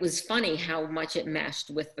 but it was funny how much it meshed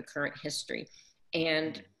with the current history.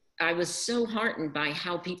 And I was so heartened by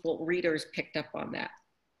how readers picked up on that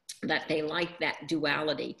they liked that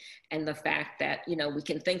duality and the fact that, we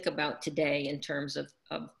can think about today in terms of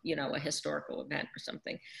a historical event or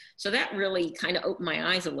something. So that really kind of opened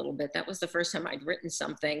my eyes a little bit. That was the first time I'd written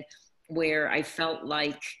something where I felt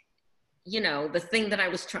like, the thing that I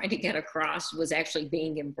was trying to get across was actually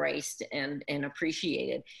being embraced and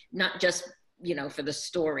appreciated, not just, for the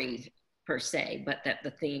story per se, but that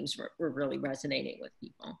the themes were really resonating with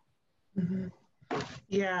people. Mm-hmm.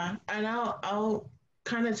 Yeah, and I'll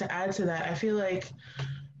kind of to add to that, I feel like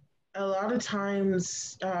a lot of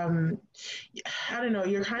times, I don't know,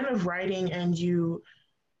 you're kind of writing and you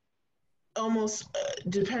almost,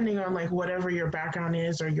 depending on like whatever your background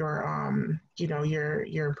is or your,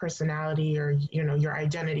 your personality or, your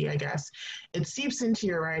identity, I guess, it seeps into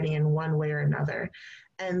your writing in one way or another.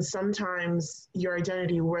 And sometimes your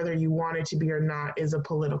identity, whether you want it to be or not, is a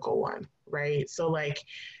political one, right? So like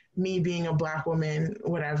me being a Black woman,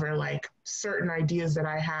 whatever, like certain ideas that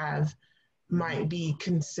I have might be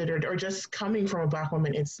considered, or just coming from a Black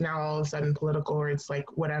woman, it's now all of a sudden political, or it's like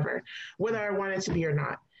whatever, whether I want it to be or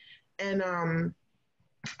not. And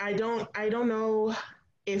I don't know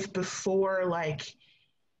if before, like,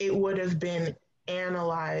 it would have been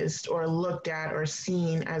analyzed or looked at or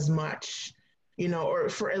seen as much, or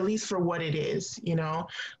for at least for what it is,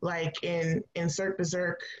 like in Cirque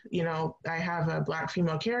Berserk, I have a Black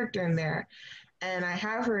female character in there, and I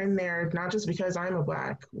have her in there not just because I'm a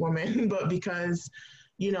Black woman, but because,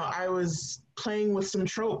 you know, I was playing with some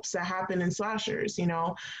tropes that happen in slashers, you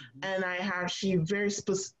know, and she very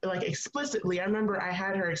explicitly, I remember I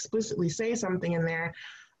had her explicitly say something in there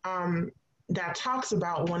that talks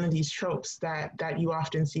about one of these tropes that you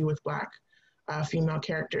often see with Black female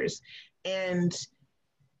characters. And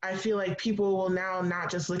I feel like people will now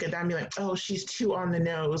not just look at that and be like, oh, she's too on the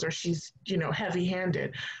nose, or she's, you know,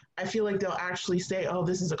 heavy-handed. I feel like they'll actually say, oh,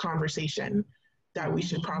 this is a conversation that we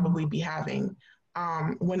should probably be having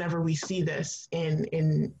whenever we see this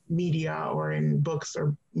in media or in books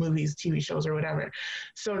or movies, TV shows, or whatever.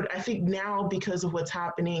 So I think now, because of what's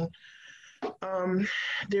happening,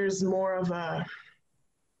 there's more of a,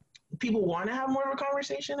 people want to have more of a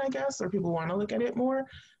conversation, I guess, or people want to look at it more.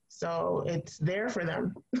 So it's there for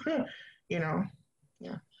them, you know?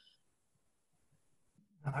 Yeah.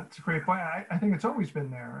 That's a great point. I think it's always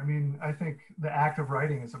been there. I mean, I think the act of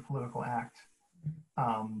writing is a political act.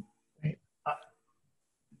 Right.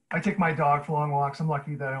 I take my dog for long walks. I'm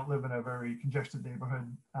lucky that I don't live in a very congested neighborhood,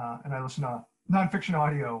 and I listen to nonfiction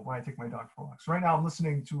audio when I take my dog for walks. Right now I'm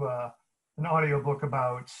listening to an audiobook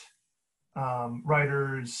about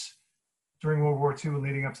writers during World War II and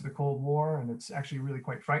leading up to the Cold War, and it's actually really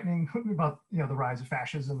quite frightening about, you know, the rise of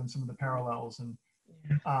fascism and some of the parallels, and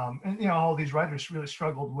you know, all these writers really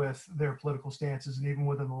struggled with their political stances, and even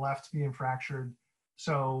within the left being fractured.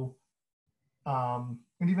 So, and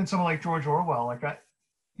even someone like George Orwell, like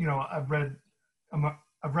I've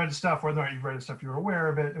read stuff, whether or not you've read stuff, you're aware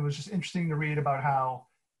of it. It was just interesting to read about how,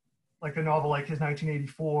 like a novel like his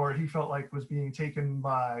 1984, he felt like was being taken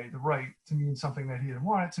by the right to mean something that he didn't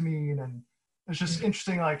want it to mean. And it's just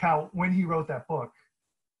interesting, like how when he wrote that book,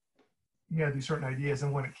 he had these certain ideas,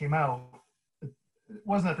 and when it came out, it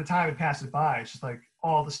wasn't at the time it passed it by. It's just like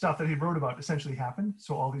all the stuff that he wrote about essentially happened.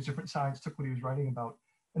 So all these different sides took what he was writing about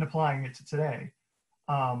and applying it to today.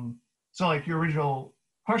 So like your original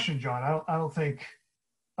question, John, I don't think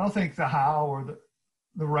the how or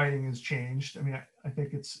the writing has changed. I mean, I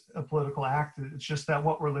think it's a political act. It's just that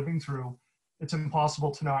what we're living through, it's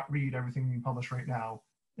impossible to not read everything being published right now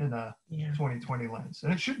in a 2020 lens.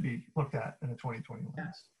 And it should be looked at in a 2020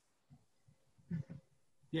 lens.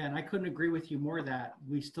 Yeah, and I couldn't agree with you more that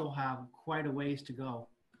we still have quite a ways to go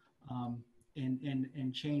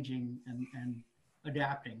in changing and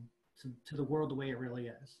adapting to the world the way it really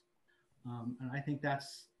is. And I think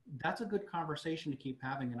that's a good conversation to keep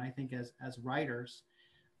having. And I think as writers,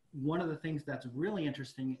 one of the things that's really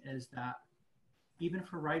interesting is that even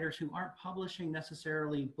for writers who aren't publishing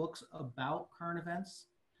necessarily books about current events,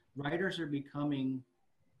 writers are becoming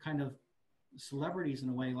kind of celebrities in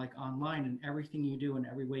a way, like online, and everything you do and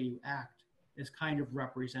every way you act is kind of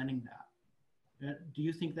representing that. Do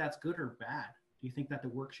you think that's good or bad? Do you think that the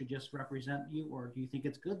work should just represent you, or do you think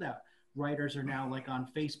it's good that writers are now like on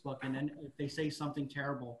Facebook, and then if they say something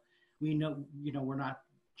terrible, we know, you know, we're not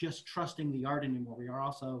just trusting the art anymore. We are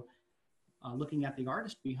also looking at the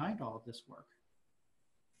artist behind all of this work.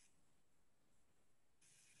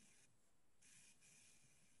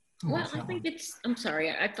 Well, I think it's, I'm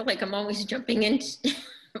sorry, I feel like I'm always jumping in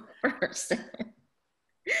first.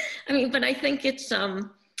 I mean, but I think it's,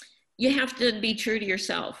 you have to be true to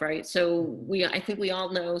yourself, right? So I think we all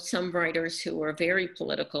know some writers who are very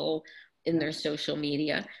political in their social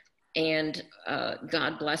media, and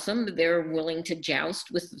God bless them, they're willing to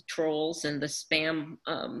joust with the trolls and the spam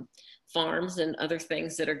farms and other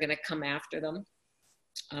things that are going to come after them.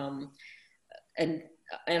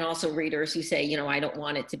 And also readers who say, you know, I don't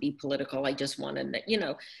want it to be political. I just want to, you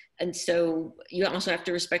know, and so you also have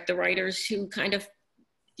to respect the writers who kind of,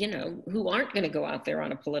 you know, who aren't going to go out there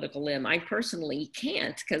on a political limb. I personally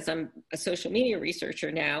can't, because I'm a social media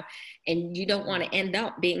researcher now, and you don't want to end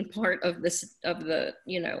up being part of this, of the,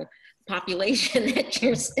 you know, population that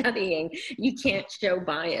you're studying. You can't show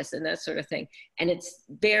bias and that sort of thing. And it's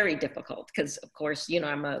very difficult because, of course, you know,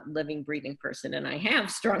 I'm a living, breathing person and I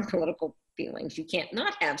have strong political feelings. You can't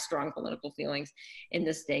not have strong political feelings in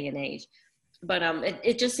this day and age. But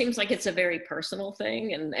it just seems like it's a very personal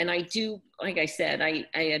thing. And I do, like I said, I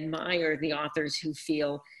admire the authors who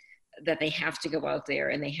feel that they have to go out there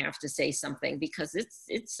and they have to say something, because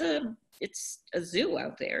it's a zoo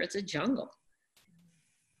out there. It's a jungle.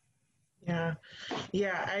 Yeah.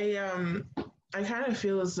 I kind of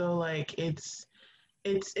feel as though like it's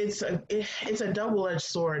a double-edged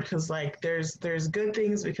sword, because like there's good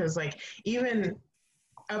things, because like even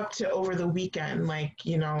up to over the weekend, like,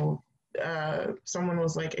 you know, someone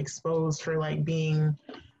was like exposed for like being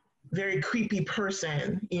very creepy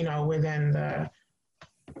person, you know, within the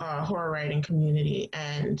horror writing community.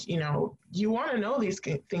 And, you know, you want to know these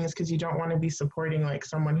things because you don't want to be supporting like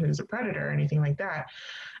someone who's a predator or anything like that.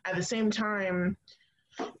 At the same time,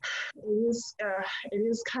 It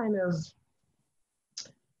is kind of,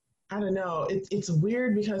 I don't know. It's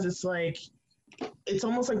weird because it's like, it's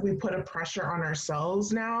almost like we put a pressure on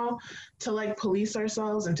ourselves now to like police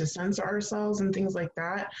ourselves and to censor ourselves and things like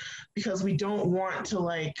that, because we don't want to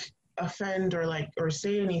like offend or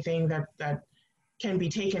say anything that can be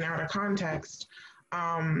taken out of context.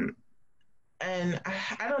 And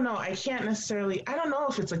I don't know. I can't necessarily. I don't know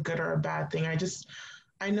if it's a good or a bad thing.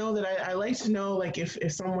 I know that I like to know like if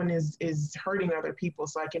someone is hurting other people,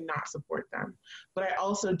 so I can not support them. But I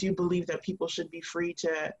also do believe that people should be free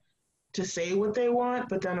to say what they want.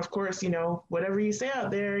 But then of course, whatever you say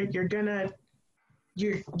out there,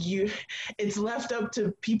 it's left up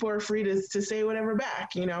to people are free to say whatever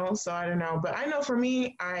back, So I don't know. But I know for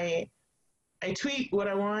me, I tweet what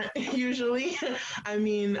I want usually. I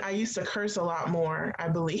mean, I used to curse a lot more, I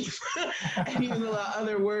believe, and use a lot of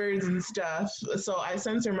other words and stuff. So I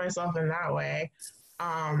censor myself in that way.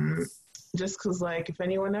 Just because, like, if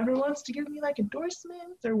anyone ever wants to give me like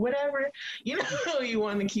endorsements or whatever, you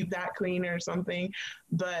want to keep that clean or something.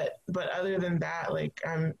 But other than that, like,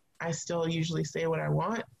 I still usually say what I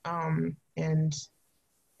want. But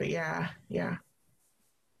yeah.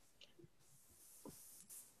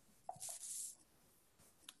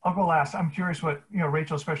 I'll go last. I'm curious what,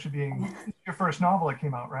 Rachel, especially being your first novel that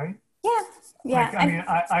came out, right? Yeah. Like, I mean,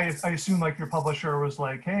 I assume like your publisher was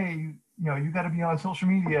like, hey, you got to be on social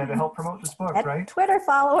media to help promote this book, right? Twitter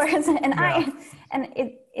followers. And yeah.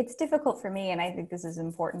 It's difficult for me. And I think this is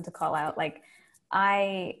important to call out. Like,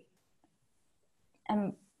 I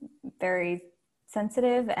am very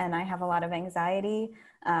sensitive and I have a lot of anxiety.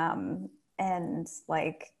 And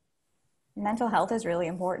like, mental health is really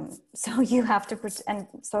important. So you have to, and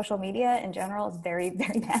social media in general is very,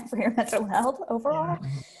 very bad for your mental health overall. Yeah.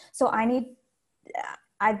 So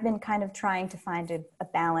I've been kind of trying to find a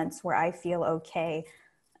balance where I feel okay.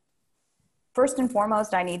 First and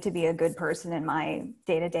foremost, I need to be a good person in my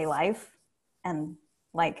day-to-day life and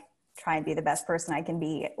like try and be the best person I can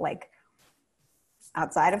be like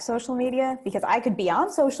outside of social media, because I could be on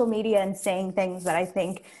social media and saying things that I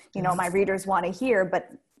think, my readers want to hear, but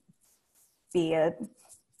be a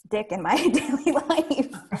dick in my daily life.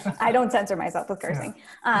 I don't censor myself with cursing.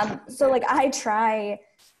 Yeah. So like I try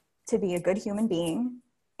to be a good human being,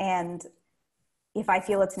 and if I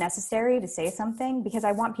feel it's necessary to say something, because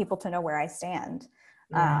I want people to know where I stand.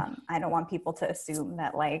 I don't want people to assume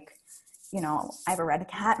that like, I have a red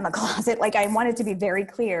cat in the closet. Like I want it to be very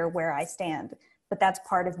clear where I stand, but that's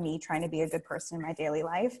part of me trying to be a good person in my daily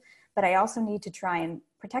life. But I also need to try and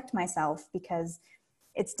protect myself, because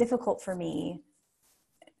it's difficult for me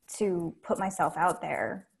to put myself out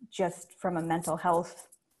there just from a mental health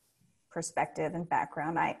perspective and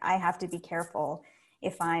background. I have to be careful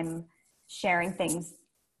if I'm sharing things,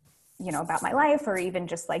 about my life, or even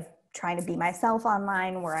just like trying to be myself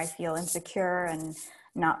online where I feel insecure and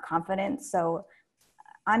not confident. So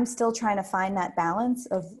I'm still trying to find that balance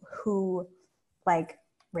of who like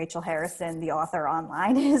Rachel Harrison, the author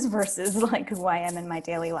online is versus like who I am in my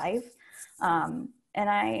daily life. And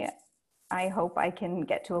I hope I can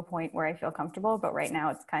get to a point where I feel comfortable, but right now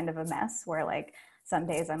it's kind of a mess where like some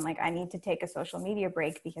days I'm like, I need to take a social media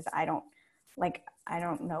break because I don't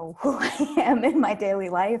know who I am in my daily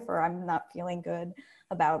life, or I'm not feeling good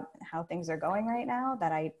about how things are going right now,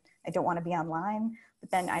 that I don't want to be online, but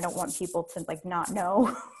then I don't want people to like not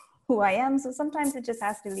know who I am. So sometimes it just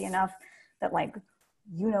has to be enough that like,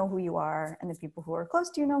 know who you are, and the people who are close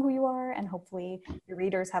to you know who you are, and hopefully your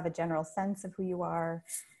readers have a general sense of who you are.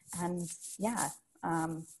 And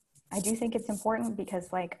I do think it's important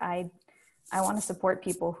because like I want to support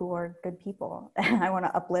people who are good people. I want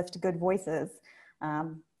to uplift good voices.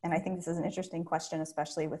 And I think this is an interesting question,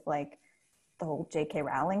 especially with like the whole J.K.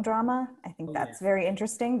 Rowling drama. I think that's very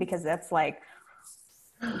interesting, because that's like,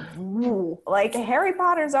 like Harry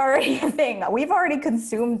Potter's already a thing. We've already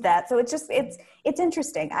consumed that. So it's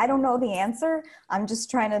interesting. I don't know the answer. I'm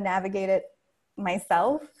just trying to navigate it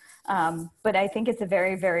myself. But I think it's a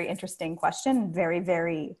very, very interesting question. Very,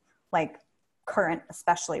 very like current,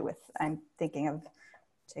 especially with, I'm thinking of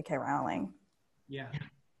J.K. Rowling. Yeah.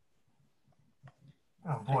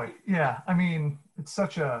 Oh boy. Yeah. I mean, it's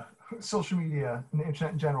such a social media and the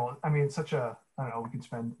internet in general. I mean, it's such a, I don't know, we could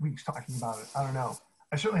spend weeks talking about it. I don't know.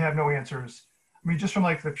 I certainly have no answers. I mean, just from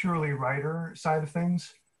like the purely writer side of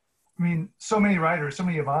things, I mean, so many writers, so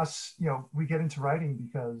many of us, we get into writing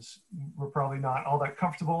because we're probably not all that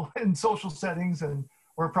comfortable in social settings, and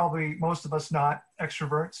we're probably, most of us, not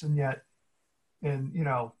extroverts. And yet in,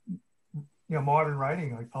 modern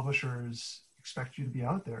writing, like publishers expect you to be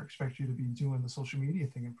out there, expect you to be doing the social media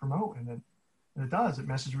thing and promote. And it does, it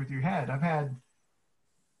messes with your head. I've had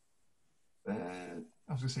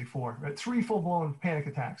I was gonna say 4, right? 3 full-blown panic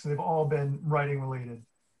attacks, and they've all been writing related.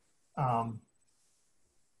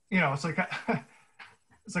 You know, it's like,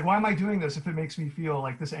 it's like, why am I doing this if it makes me feel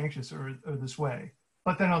like this anxious or this way?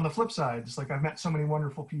 But then on the flip side, it's like I've met so many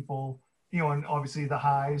wonderful people, you know, and obviously the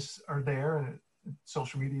highs are there, and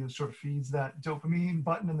social media sort of feeds that dopamine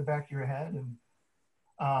button in the back of your head. And,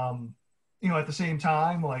 you know, at the same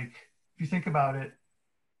time, like if you think about it,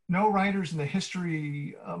 no writers in the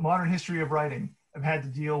history, modern history of writing have had to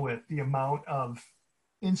deal with the amount of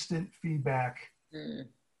instant feedback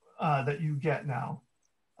that you get now.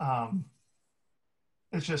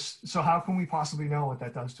 It's just, so how can we possibly know what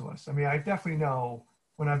that does to us? I mean, I definitely know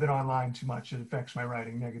when I've been online too much, it affects my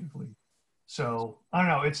writing negatively. So I don't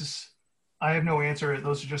know, it's just, I have no answer.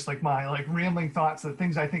 Those are just like my like rambling thoughts, the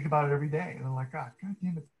things I think about it every day. And I'm like, God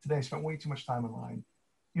damn it, today I spent way too much time online.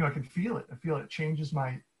 You know, I can feel it. I feel it changes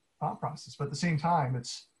my thought process, but at the same time,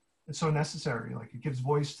 it's so necessary. Like it gives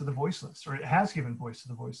voice to the voiceless, or it has given voice to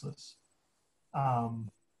the voiceless. You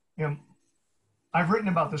know, I've written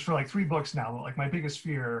about this for like 3 books now, but like my biggest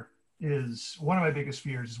fear is, one of my biggest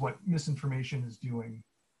fears is what misinformation is doing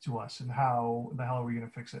to us and how the hell are we going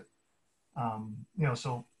to fix it? You know,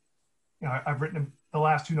 so, you know, I've written the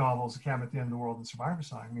last 2 novels, The Cabin at the End of the World and Survivor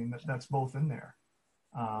Song. I mean, that's both in there.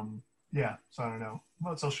 Yeah, so I don't know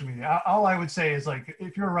about social media. All I would say is like,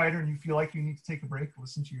 if you're a writer and you feel like you need to take a break,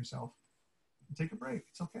 listen to yourself. Take a break,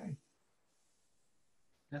 it's okay.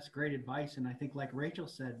 That's great advice. And I think like Rachel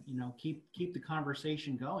said, you know, keep the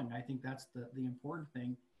conversation going. I think that's the important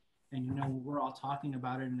thing. And, you know, we're all talking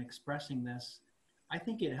about it and expressing this. I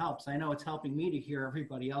think it helps. I know it's helping me to hear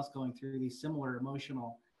everybody else going through these similar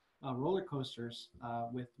emotional roller coasters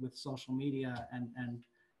with social media and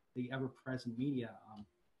the ever-present media.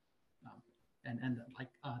 And like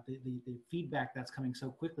the feedback that's coming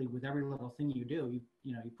so quickly with every little thing you do.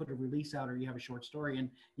 You know, you put a release out or you have a short story and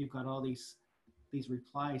you've got all these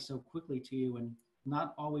replies so quickly to you, and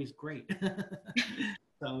not always great.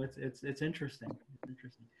 So it's interesting. It's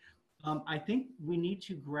interesting. I think we need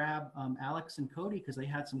to grab Alex and Cody because they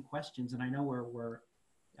had some questions, and I know we're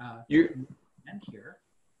end here.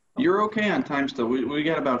 You're okay on time still. We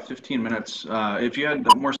got about 15 minutes. If you had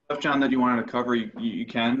more stuff, John, that you wanted to cover, you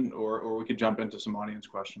can, or we could jump into some audience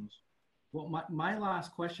questions. Well, my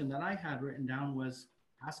last question that I had written down was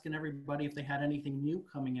asking everybody if they had anything new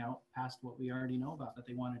coming out past what we already know about that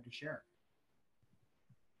they wanted to share.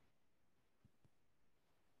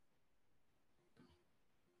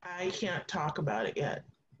 I can't talk about it yet.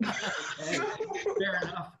 Okay, fair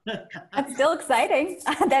enough. That's still exciting.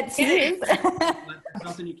 That tease. That's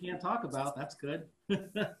something you can't talk about. That's good. We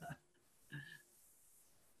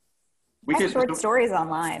I have could short stories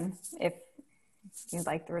online if you'd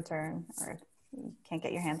like to return, or you can't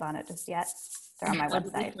get your hands on it just yet. They're on my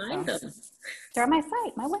website. So. They're on my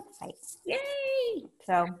site, my website. Yay!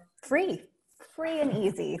 So free and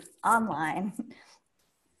easy online.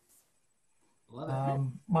 Love it.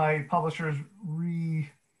 My publisher's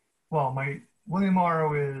my William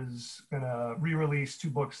Morrow is gonna re-release 2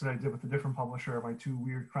 books that I did with a different publisher, my 2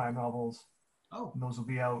 weird crime novels. Oh. And those will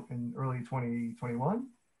be out in early 2021.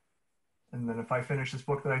 And then if I finish this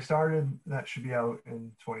book that I started, that should be out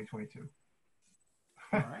in 2022.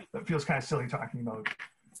 All right. That feels kind of silly talking about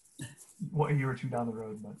a year or 2 down the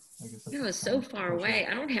road, but I guess that's, it was so far away.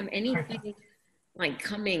 I don't have anything like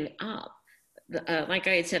coming up. Like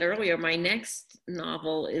I had said earlier, my next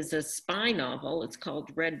novel is a spy novel. It's called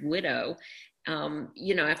Red Widow.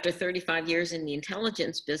 You know, after 35 years in the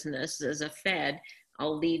intelligence business as a Fed,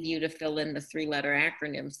 I'll leave you to fill in the 3-letter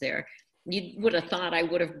acronyms there. You would have thought I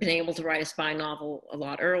would have been able to write a spy novel a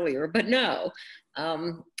lot earlier, but no.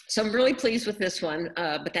 So I'm really pleased with this one,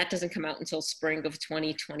 but that doesn't come out until spring of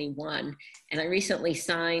 2021. And I recently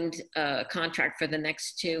signed a contract for the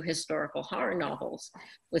next 2 historical horror novels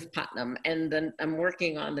with Putnam. And then I'm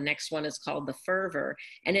working on the next one. Is called The Fervor.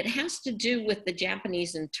 And it has to do with the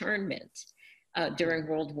Japanese internment during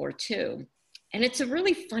World War II. And it's a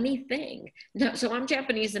really funny thing. Now, so I'm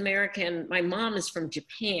Japanese American. My mom is from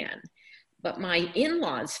Japan, but my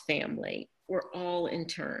in-laws' family were all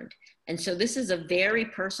interned. And so this is a very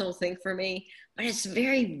personal thing for me, but it's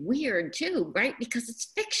very weird too, right? Because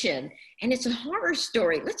it's fiction and it's a horror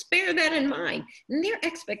story. Let's bear that in mind. And their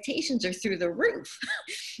expectations are through the roof,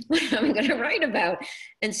 what I'm going to write about.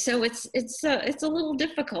 And so it's a little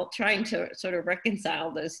difficult trying to sort of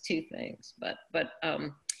reconcile those 2 things, but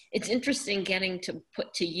it's interesting getting to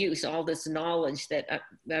put to use all this knowledge that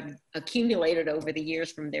I've accumulated over the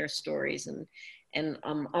years from their stories and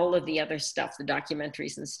all of the other stuff, the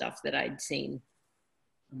documentaries and stuff that I'd seen.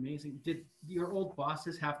 Amazing. Did your old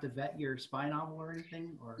bosses have to vet your spy novel or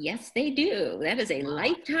anything? Or Yes, they do. That is a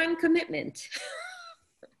lifetime commitment.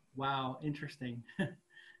 Wow, interesting.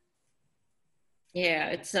 Yeah,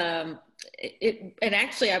 it's and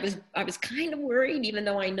actually I was kind of worried, even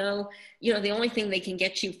though I know, you know, the only thing they can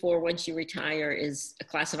get you for once you retire is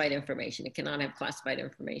classified information. It cannot have classified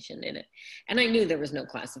information in it. And I knew there was no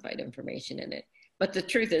classified information in it. But the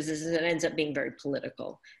truth is it ends up being very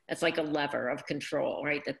political. It's like a lever of control,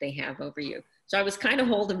 right, that they have over you. So I was kind of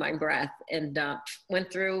holding my breath and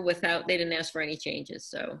went through without, they didn't ask for any changes.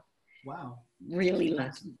 So Wow. really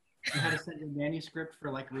lucky. You had to send your manuscript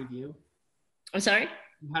for like review? I'm sorry?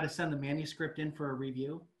 You had to send the manuscript in for a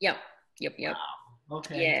review? Yep. Wow.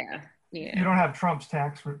 Okay. Yeah. You don't have Trump's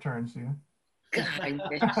tax returns, do you? God, I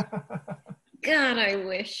wish. God, I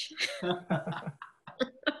wish.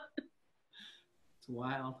 It's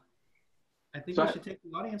wild. I think So we should take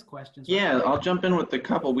the audience questions. Yeah, I'll jump in with a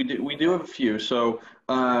couple. We do have a few. So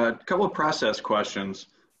a couple of process questions.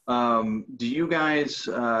 Do you guys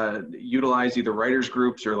utilize either writers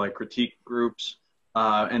groups or like critique groups?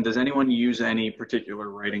 And does anyone use any particular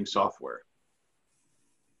writing software?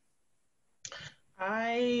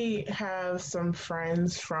 I have some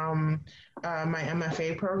friends from my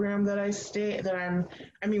MFA program that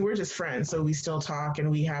we're just friends, so we still talk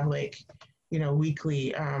and we have like, you know,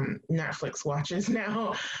 weekly Netflix watches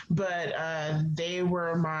now, but they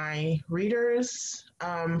were my readers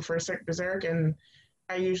for Cirque Berserk, and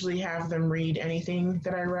I usually have them read anything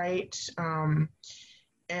that I write.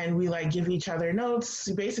 And we like give each other notes,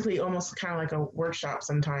 basically almost kind of like a workshop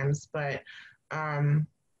sometimes, but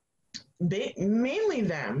they mainly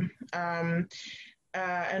them. And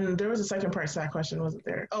there was a second part to that question, wasn't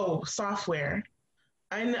there? Oh, software.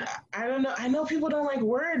 I don't know. I know people don't like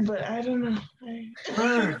Word, but I don't know.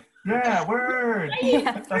 Word. Yeah, Word.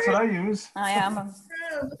 Yeah. That's what I use. I am.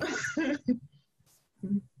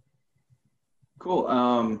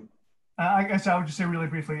 Cool. I guess I would just say really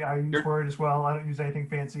briefly, I use Word as well. I don't use anything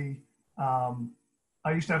fancy.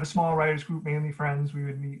 I used to have a small writers group, mainly friends. We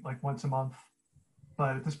would meet like once a month.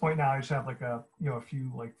 But at this point now, I just have like a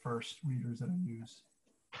few like first readers that I use.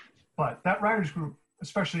 But that writers group,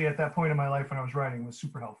 especially at that point in my life when I was writing, was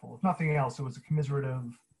super helpful. If nothing else, it was a commiserative,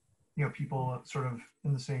 you know, people sort of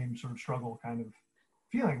in the same sort of struggle kind of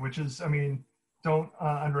feeling, which is, I mean, don't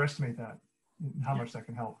underestimate that, how much that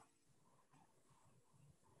can help.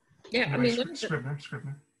 Yeah, Anyway, I mean, Scrivener.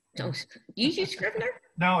 Oh, you use Scrivener?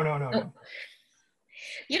 No.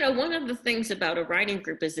 You know, one of the things about a writing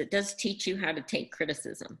group is it does teach you how to take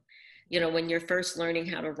criticism. You know, when you're first learning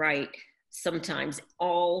how to write, sometimes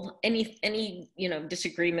any you know,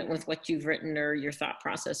 disagreement with what you've written or your thought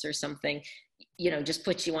process or something, you know, just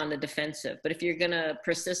puts you on the defensive. But if you're going to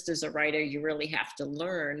persist as a writer, you really have to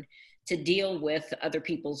learn to deal with other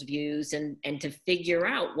people's views and to figure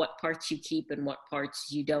out what parts you keep and what parts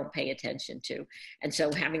you don't pay attention to. And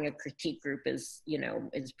so having a critique group is, you know,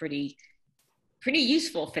 is pretty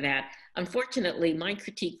useful for that. Unfortunately, my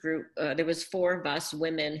critique group, there was 4 of us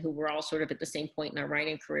women who were all sort of at the same point in our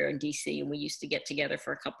writing career in DC, and we used to get together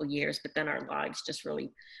for a couple of years, but then our lives just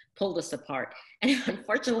really pulled us apart. And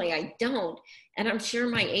unfortunately, I don't. And I'm sure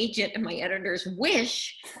my agent and my editors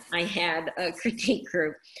wish I had a critique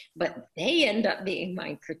group, but they end up being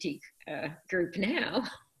my critique group now.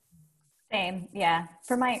 Same, yeah.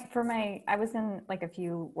 For my, I was in like a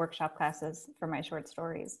few workshop classes for my short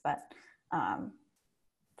stories, but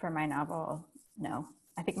for my novel, no.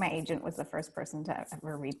 I think my agent was the first person to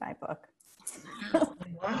ever read my book.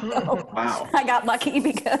 Wow. I got lucky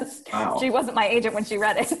because she wasn't my agent when she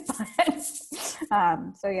read it.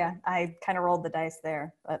 So yeah, I kind of rolled the dice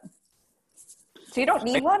there. But so you don't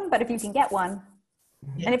need one, but if you can get one,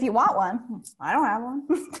 and if you want one, I don't have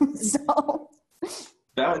one. So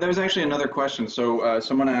That was actually another question. So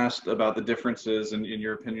someone asked about the differences in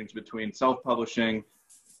your opinions between self-publishing,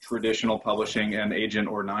 traditional publishing, and agent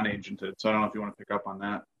or non-agented. So I don't know if you want to pick up on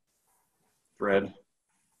that thread.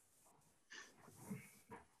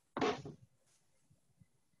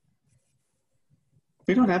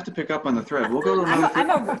 We don't have to pick up on the thread. We'll go to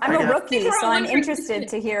another. I'm a rookie, so I'm interested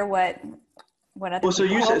to hear what other. Well, so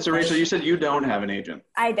you said, so Rachel, you said you don't have an agent.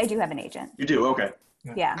 I do have an agent. You do, okay.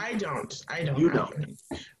 Yeah. I don't. You don't.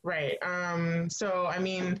 Right. So I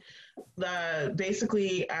mean,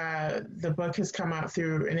 basically the book has come out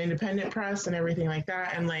through an independent press and everything like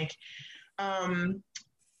that, and like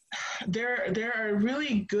there are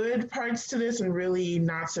really good parts to this and really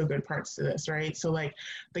not so good parts to this, right? So like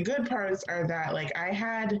the good parts are that like I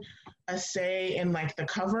had a say in like the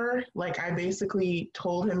cover. Like I basically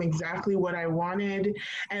told him exactly what I wanted,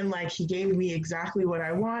 and like he gave me exactly what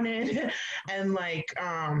I wanted. And like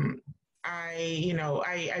I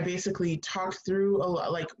basically talked through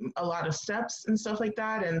a lot of steps and stuff like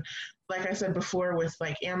that. And like I said before with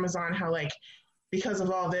like Amazon, how like because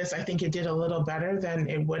of all this, I think it did a little better than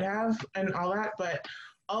it would have and all that. But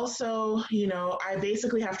also, I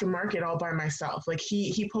basically have to market all by myself. Like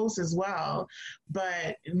he posts as well,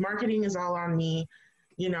 but marketing is all on me,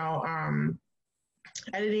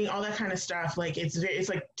 editing, all that kind of stuff. Like it's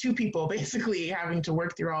like two people basically having to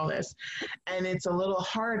work through all this, and it's a little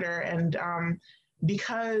harder. And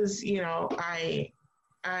because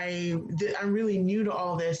I'm really new to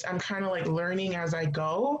all this, I'm kind of like learning as I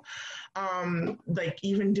go. Like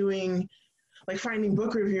even doing like finding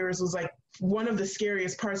book reviewers was like one of the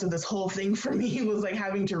scariest parts of this whole thing for me, was like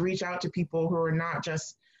having to reach out to people who are not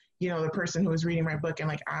just the person who was reading my book and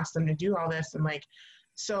like ask them to do all this. And like,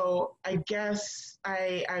 so I guess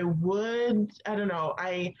I don't know.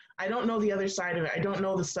 I don't know the other side of it. I don't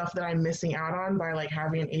know the stuff that I'm missing out on by like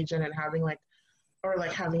having an agent and having like, or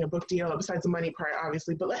like having a book deal, besides the money part,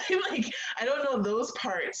 obviously, but like I don't know those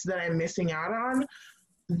parts that I'm missing out on.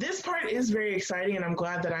 This part is very exciting, and I'm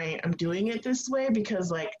glad that I am doing it this way, because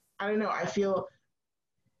like, I don't know, I feel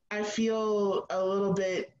a little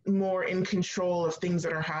bit more in control of things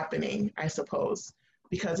that are happening, I suppose,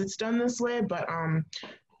 because it's done this way. But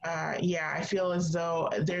yeah, I feel as though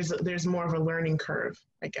there's more of a learning curve,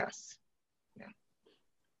 I guess. Yeah.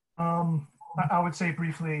 I would say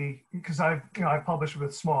briefly, because I've published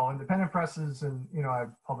with small independent presses, and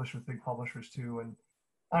I've published with big publishers too. And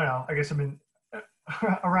I don't know, I guess I've been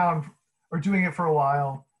around or doing it for a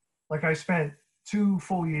while. Like I spent 2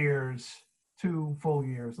 full years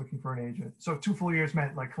looking for an agent. So 2 full years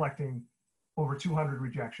meant like collecting over 200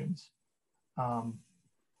 rejections. I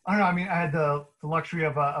don't know. I mean, I had the luxury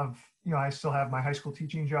of I still have my high school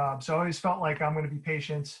teaching job, so I always felt like I'm going to be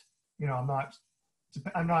patient. I'm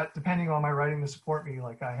not depending on my writing to support me.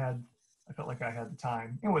 Like I felt like I had the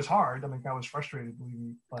time. It was hard. I mean, I was frustrated, believe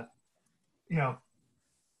me, but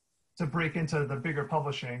to break into the bigger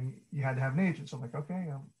publishing, you had to have an agent. So I'm like, okay,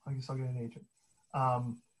 I guess I'll get an agent.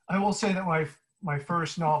 I will say that my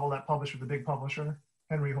first novel that published with a big publisher,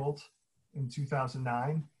 Henry Holt, in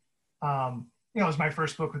 2009, it was my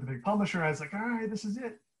first book with a big publisher. I was like, all right, this is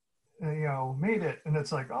it. And, made it. And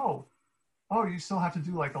it's like, oh, you still have to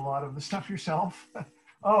do like a lot of the stuff yourself.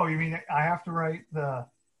 Oh, you mean I have to write the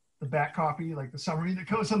back copy, like the summary that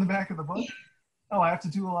goes on the back of the book? Oh, I have to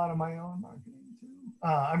do a lot of my own marketing too.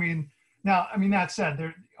 That said,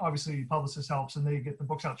 there obviously publicist helps, and they get the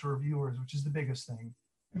books out to reviewers, which is the biggest thing,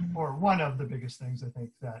 or one of the biggest things, I think,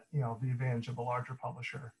 that the advantage of a larger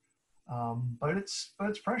publisher. But it's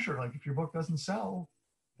pressure. Like if your book doesn't sell,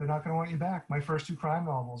 they're not going to want you back. My first 2 crime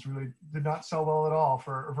novels really did not sell well at all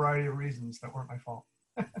for a variety of reasons that weren't my fault.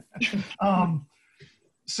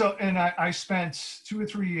 And I spent 2 or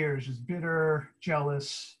 3 years just bitter,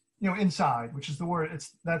 jealous, inside, which is the word.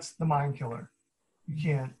 That's the mind killer. You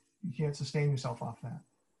can't sustain yourself off that.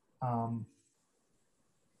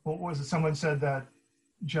 What was it? Someone said that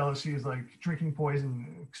jealousy is like drinking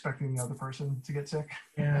poison, expecting the other person to get sick.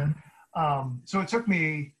 Yeah. So it took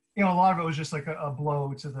me, a lot of it was just like a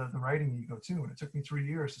blow to the writing ego too. And it took me 3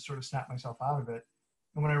 years to sort of snap myself out of it.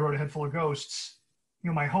 And when I wrote A Head Full of Ghosts,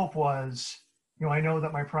 my hope was, I know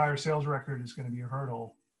that my prior sales record is going to be a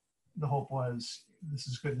hurdle. The hope was this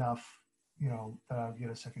is good enough, that I'll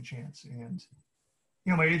get a second chance. And,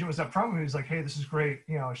 my agent was up front with me. He was like, hey, this is great.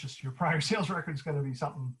 It's just your prior sales record is going to be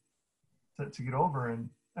something to get over. And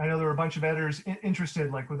I know there were a bunch of editors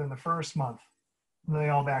interested like within the first month. And they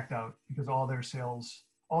all backed out because all the sales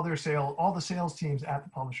teams at the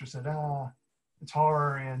publisher said, it's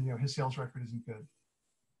horror, and his sales record isn't good.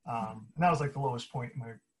 And that was like the lowest point in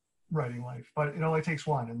my writing life. But it only takes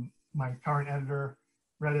one. And my current editor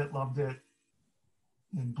read it, loved it,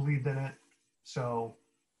 and believed in it. So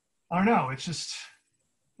I don't know.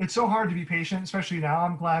 It's so hard to be patient, especially now.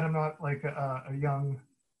 I'm glad I'm not like a young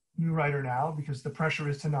new writer now, because the pressure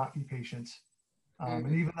is to not be patient.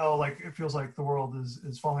 And even though like it feels like the world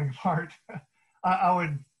is falling apart, I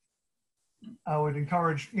would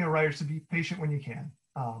encourage writers to be patient when you can.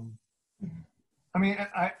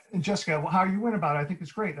 And Jessica, how you went about it, I think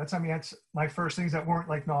it's great. That's my first things that weren't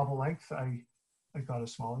like novel length. I got a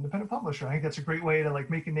small independent publisher. I think that's a great way to like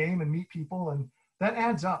make a name and meet people, and that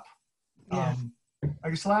adds up. Yeah.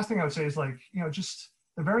 I guess the last thing I would say is like, just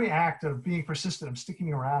the very act of being persistent, of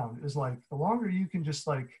sticking around, is like the longer you can just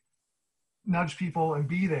like nudge people and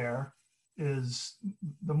be there, is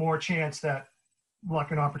the more chance that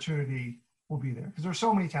luck and opportunity will be there, because there's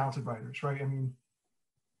so many talented writers, right? I mean,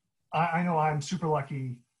 I know I'm super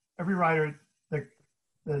lucky. Every writer that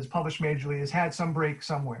is published majorly has had some break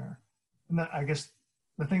somewhere. And that, I guess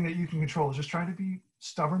the thing that you can control is just try to be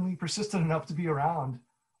stubbornly persistent enough to be around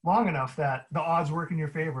long enough that the odds work in your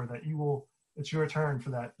favor, that you will, it's your turn for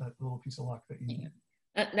that little piece of luck that you need.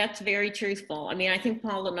 That's very truthful. I mean, I think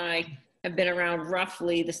Paul and I have been around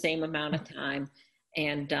roughly the same amount of time.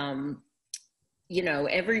 And, you know,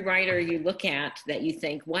 every writer you look at that you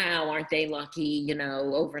think, wow, aren't they lucky, you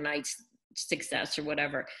know, overnight success or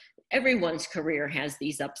whatever. Everyone's career has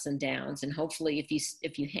these ups and downs. And hopefully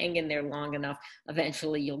if you hang in there long enough,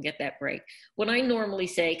 eventually you'll get that break. What I normally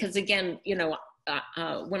say, because again, you know,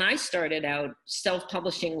 when I started out,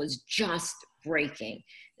 self-publishing was just breaking.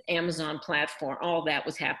 Amazon platform, all that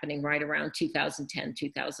was happening right around 2010,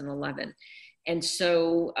 2011. And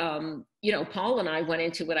so, you know, Paul and I went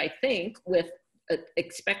into it, I think, with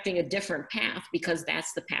expecting a different path, because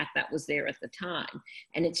that's the path that was there at the time.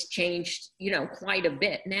 And it's changed, you know, quite a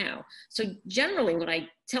bit now. So generally what I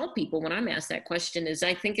tell people when I'm asked that question is,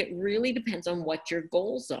 I think it really depends on what your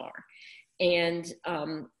goals are. And,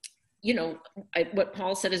 you know, what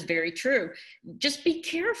Paul said is very true. Just be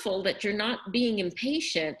careful that you're not being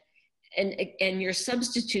impatient and you're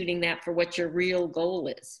substituting that for what your real goal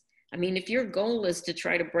is. I mean, if your goal is to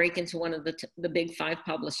try to break into one of the big 5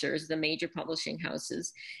 publishers, the major publishing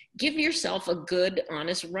houses, give yourself a good,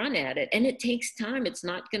 honest run at it. And it takes time. It's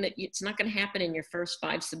not gonna happen in your first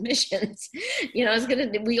 5 submissions. You know,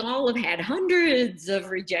 we all have had hundreds of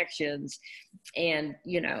rejections and,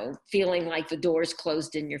 you know, feeling like the door's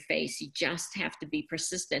closed in your face. You just have to be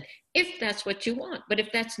persistent if that's what you want. But if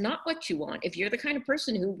that's not what you want, if you're the kind of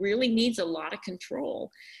person who really needs a lot of control,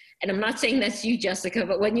 and I'm not saying that's you, Jessica,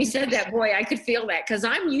 but when you said that, boy, I could feel that, because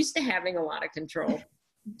I'm used to having a lot of control.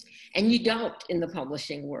 And you don't in the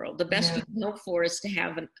publishing world. The best you can hope for is to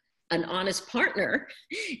have an honest partner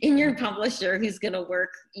in your publisher who's going to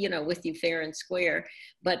work, you know, with you fair and square.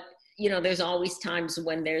 But, you know, there's always times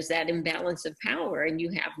when there's that imbalance of power and you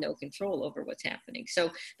have no control over what's happening. So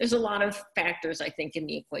there's a lot of factors, I think, in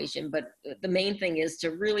the equation. But the main thing is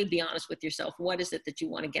to really be honest with yourself. What is it that you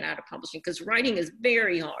want to get out of publishing? Because writing is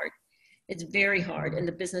very hard. It's very hard, and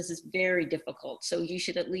the business is very difficult. So you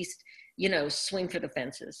should at least, you know, swing for the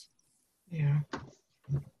fences. Yeah.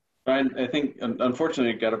 I think,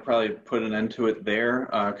 unfortunately, got to probably put an end to it there,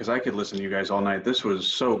 because I could listen to you guys all night. This was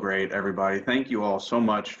so great, everybody. Thank you all so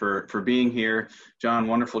much for being here. John,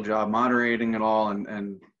 wonderful job moderating it all,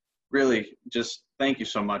 and really just thank you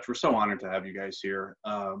so much. We're so honored to have you guys here.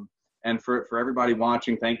 And for everybody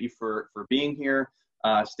watching, thank you for being here.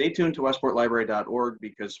 Stay tuned to westportlibrary.org,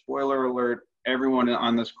 because spoiler alert, everyone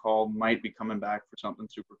on this call might be coming back for something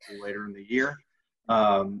super cool later in the year.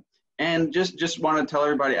 And just want to tell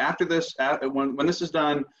everybody, after this, when this is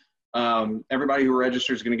done, everybody who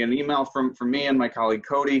registers is going to get an email from me and my colleague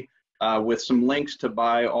Cody with some links to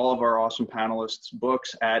buy all of our awesome panelists'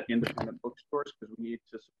 books at independent bookstores, because we need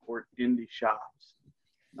to support indie shops.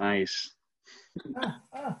 Nice.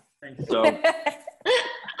 Thank you. So,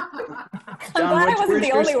 I'm glad I wasn't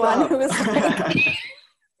the only one who was like...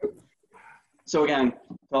 So again,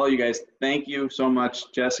 to all you guys, thank you so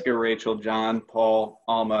much. Jessica, Rachel, John, Paul,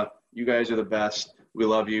 Alma, you guys are the best. We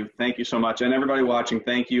love you. Thank you so much. And everybody watching,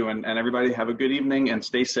 thank you. And everybody have a good evening and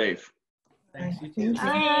stay safe. Thanks, you too.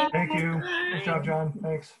 Thank you. Good job, John.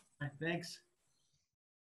 Thanks. Thanks.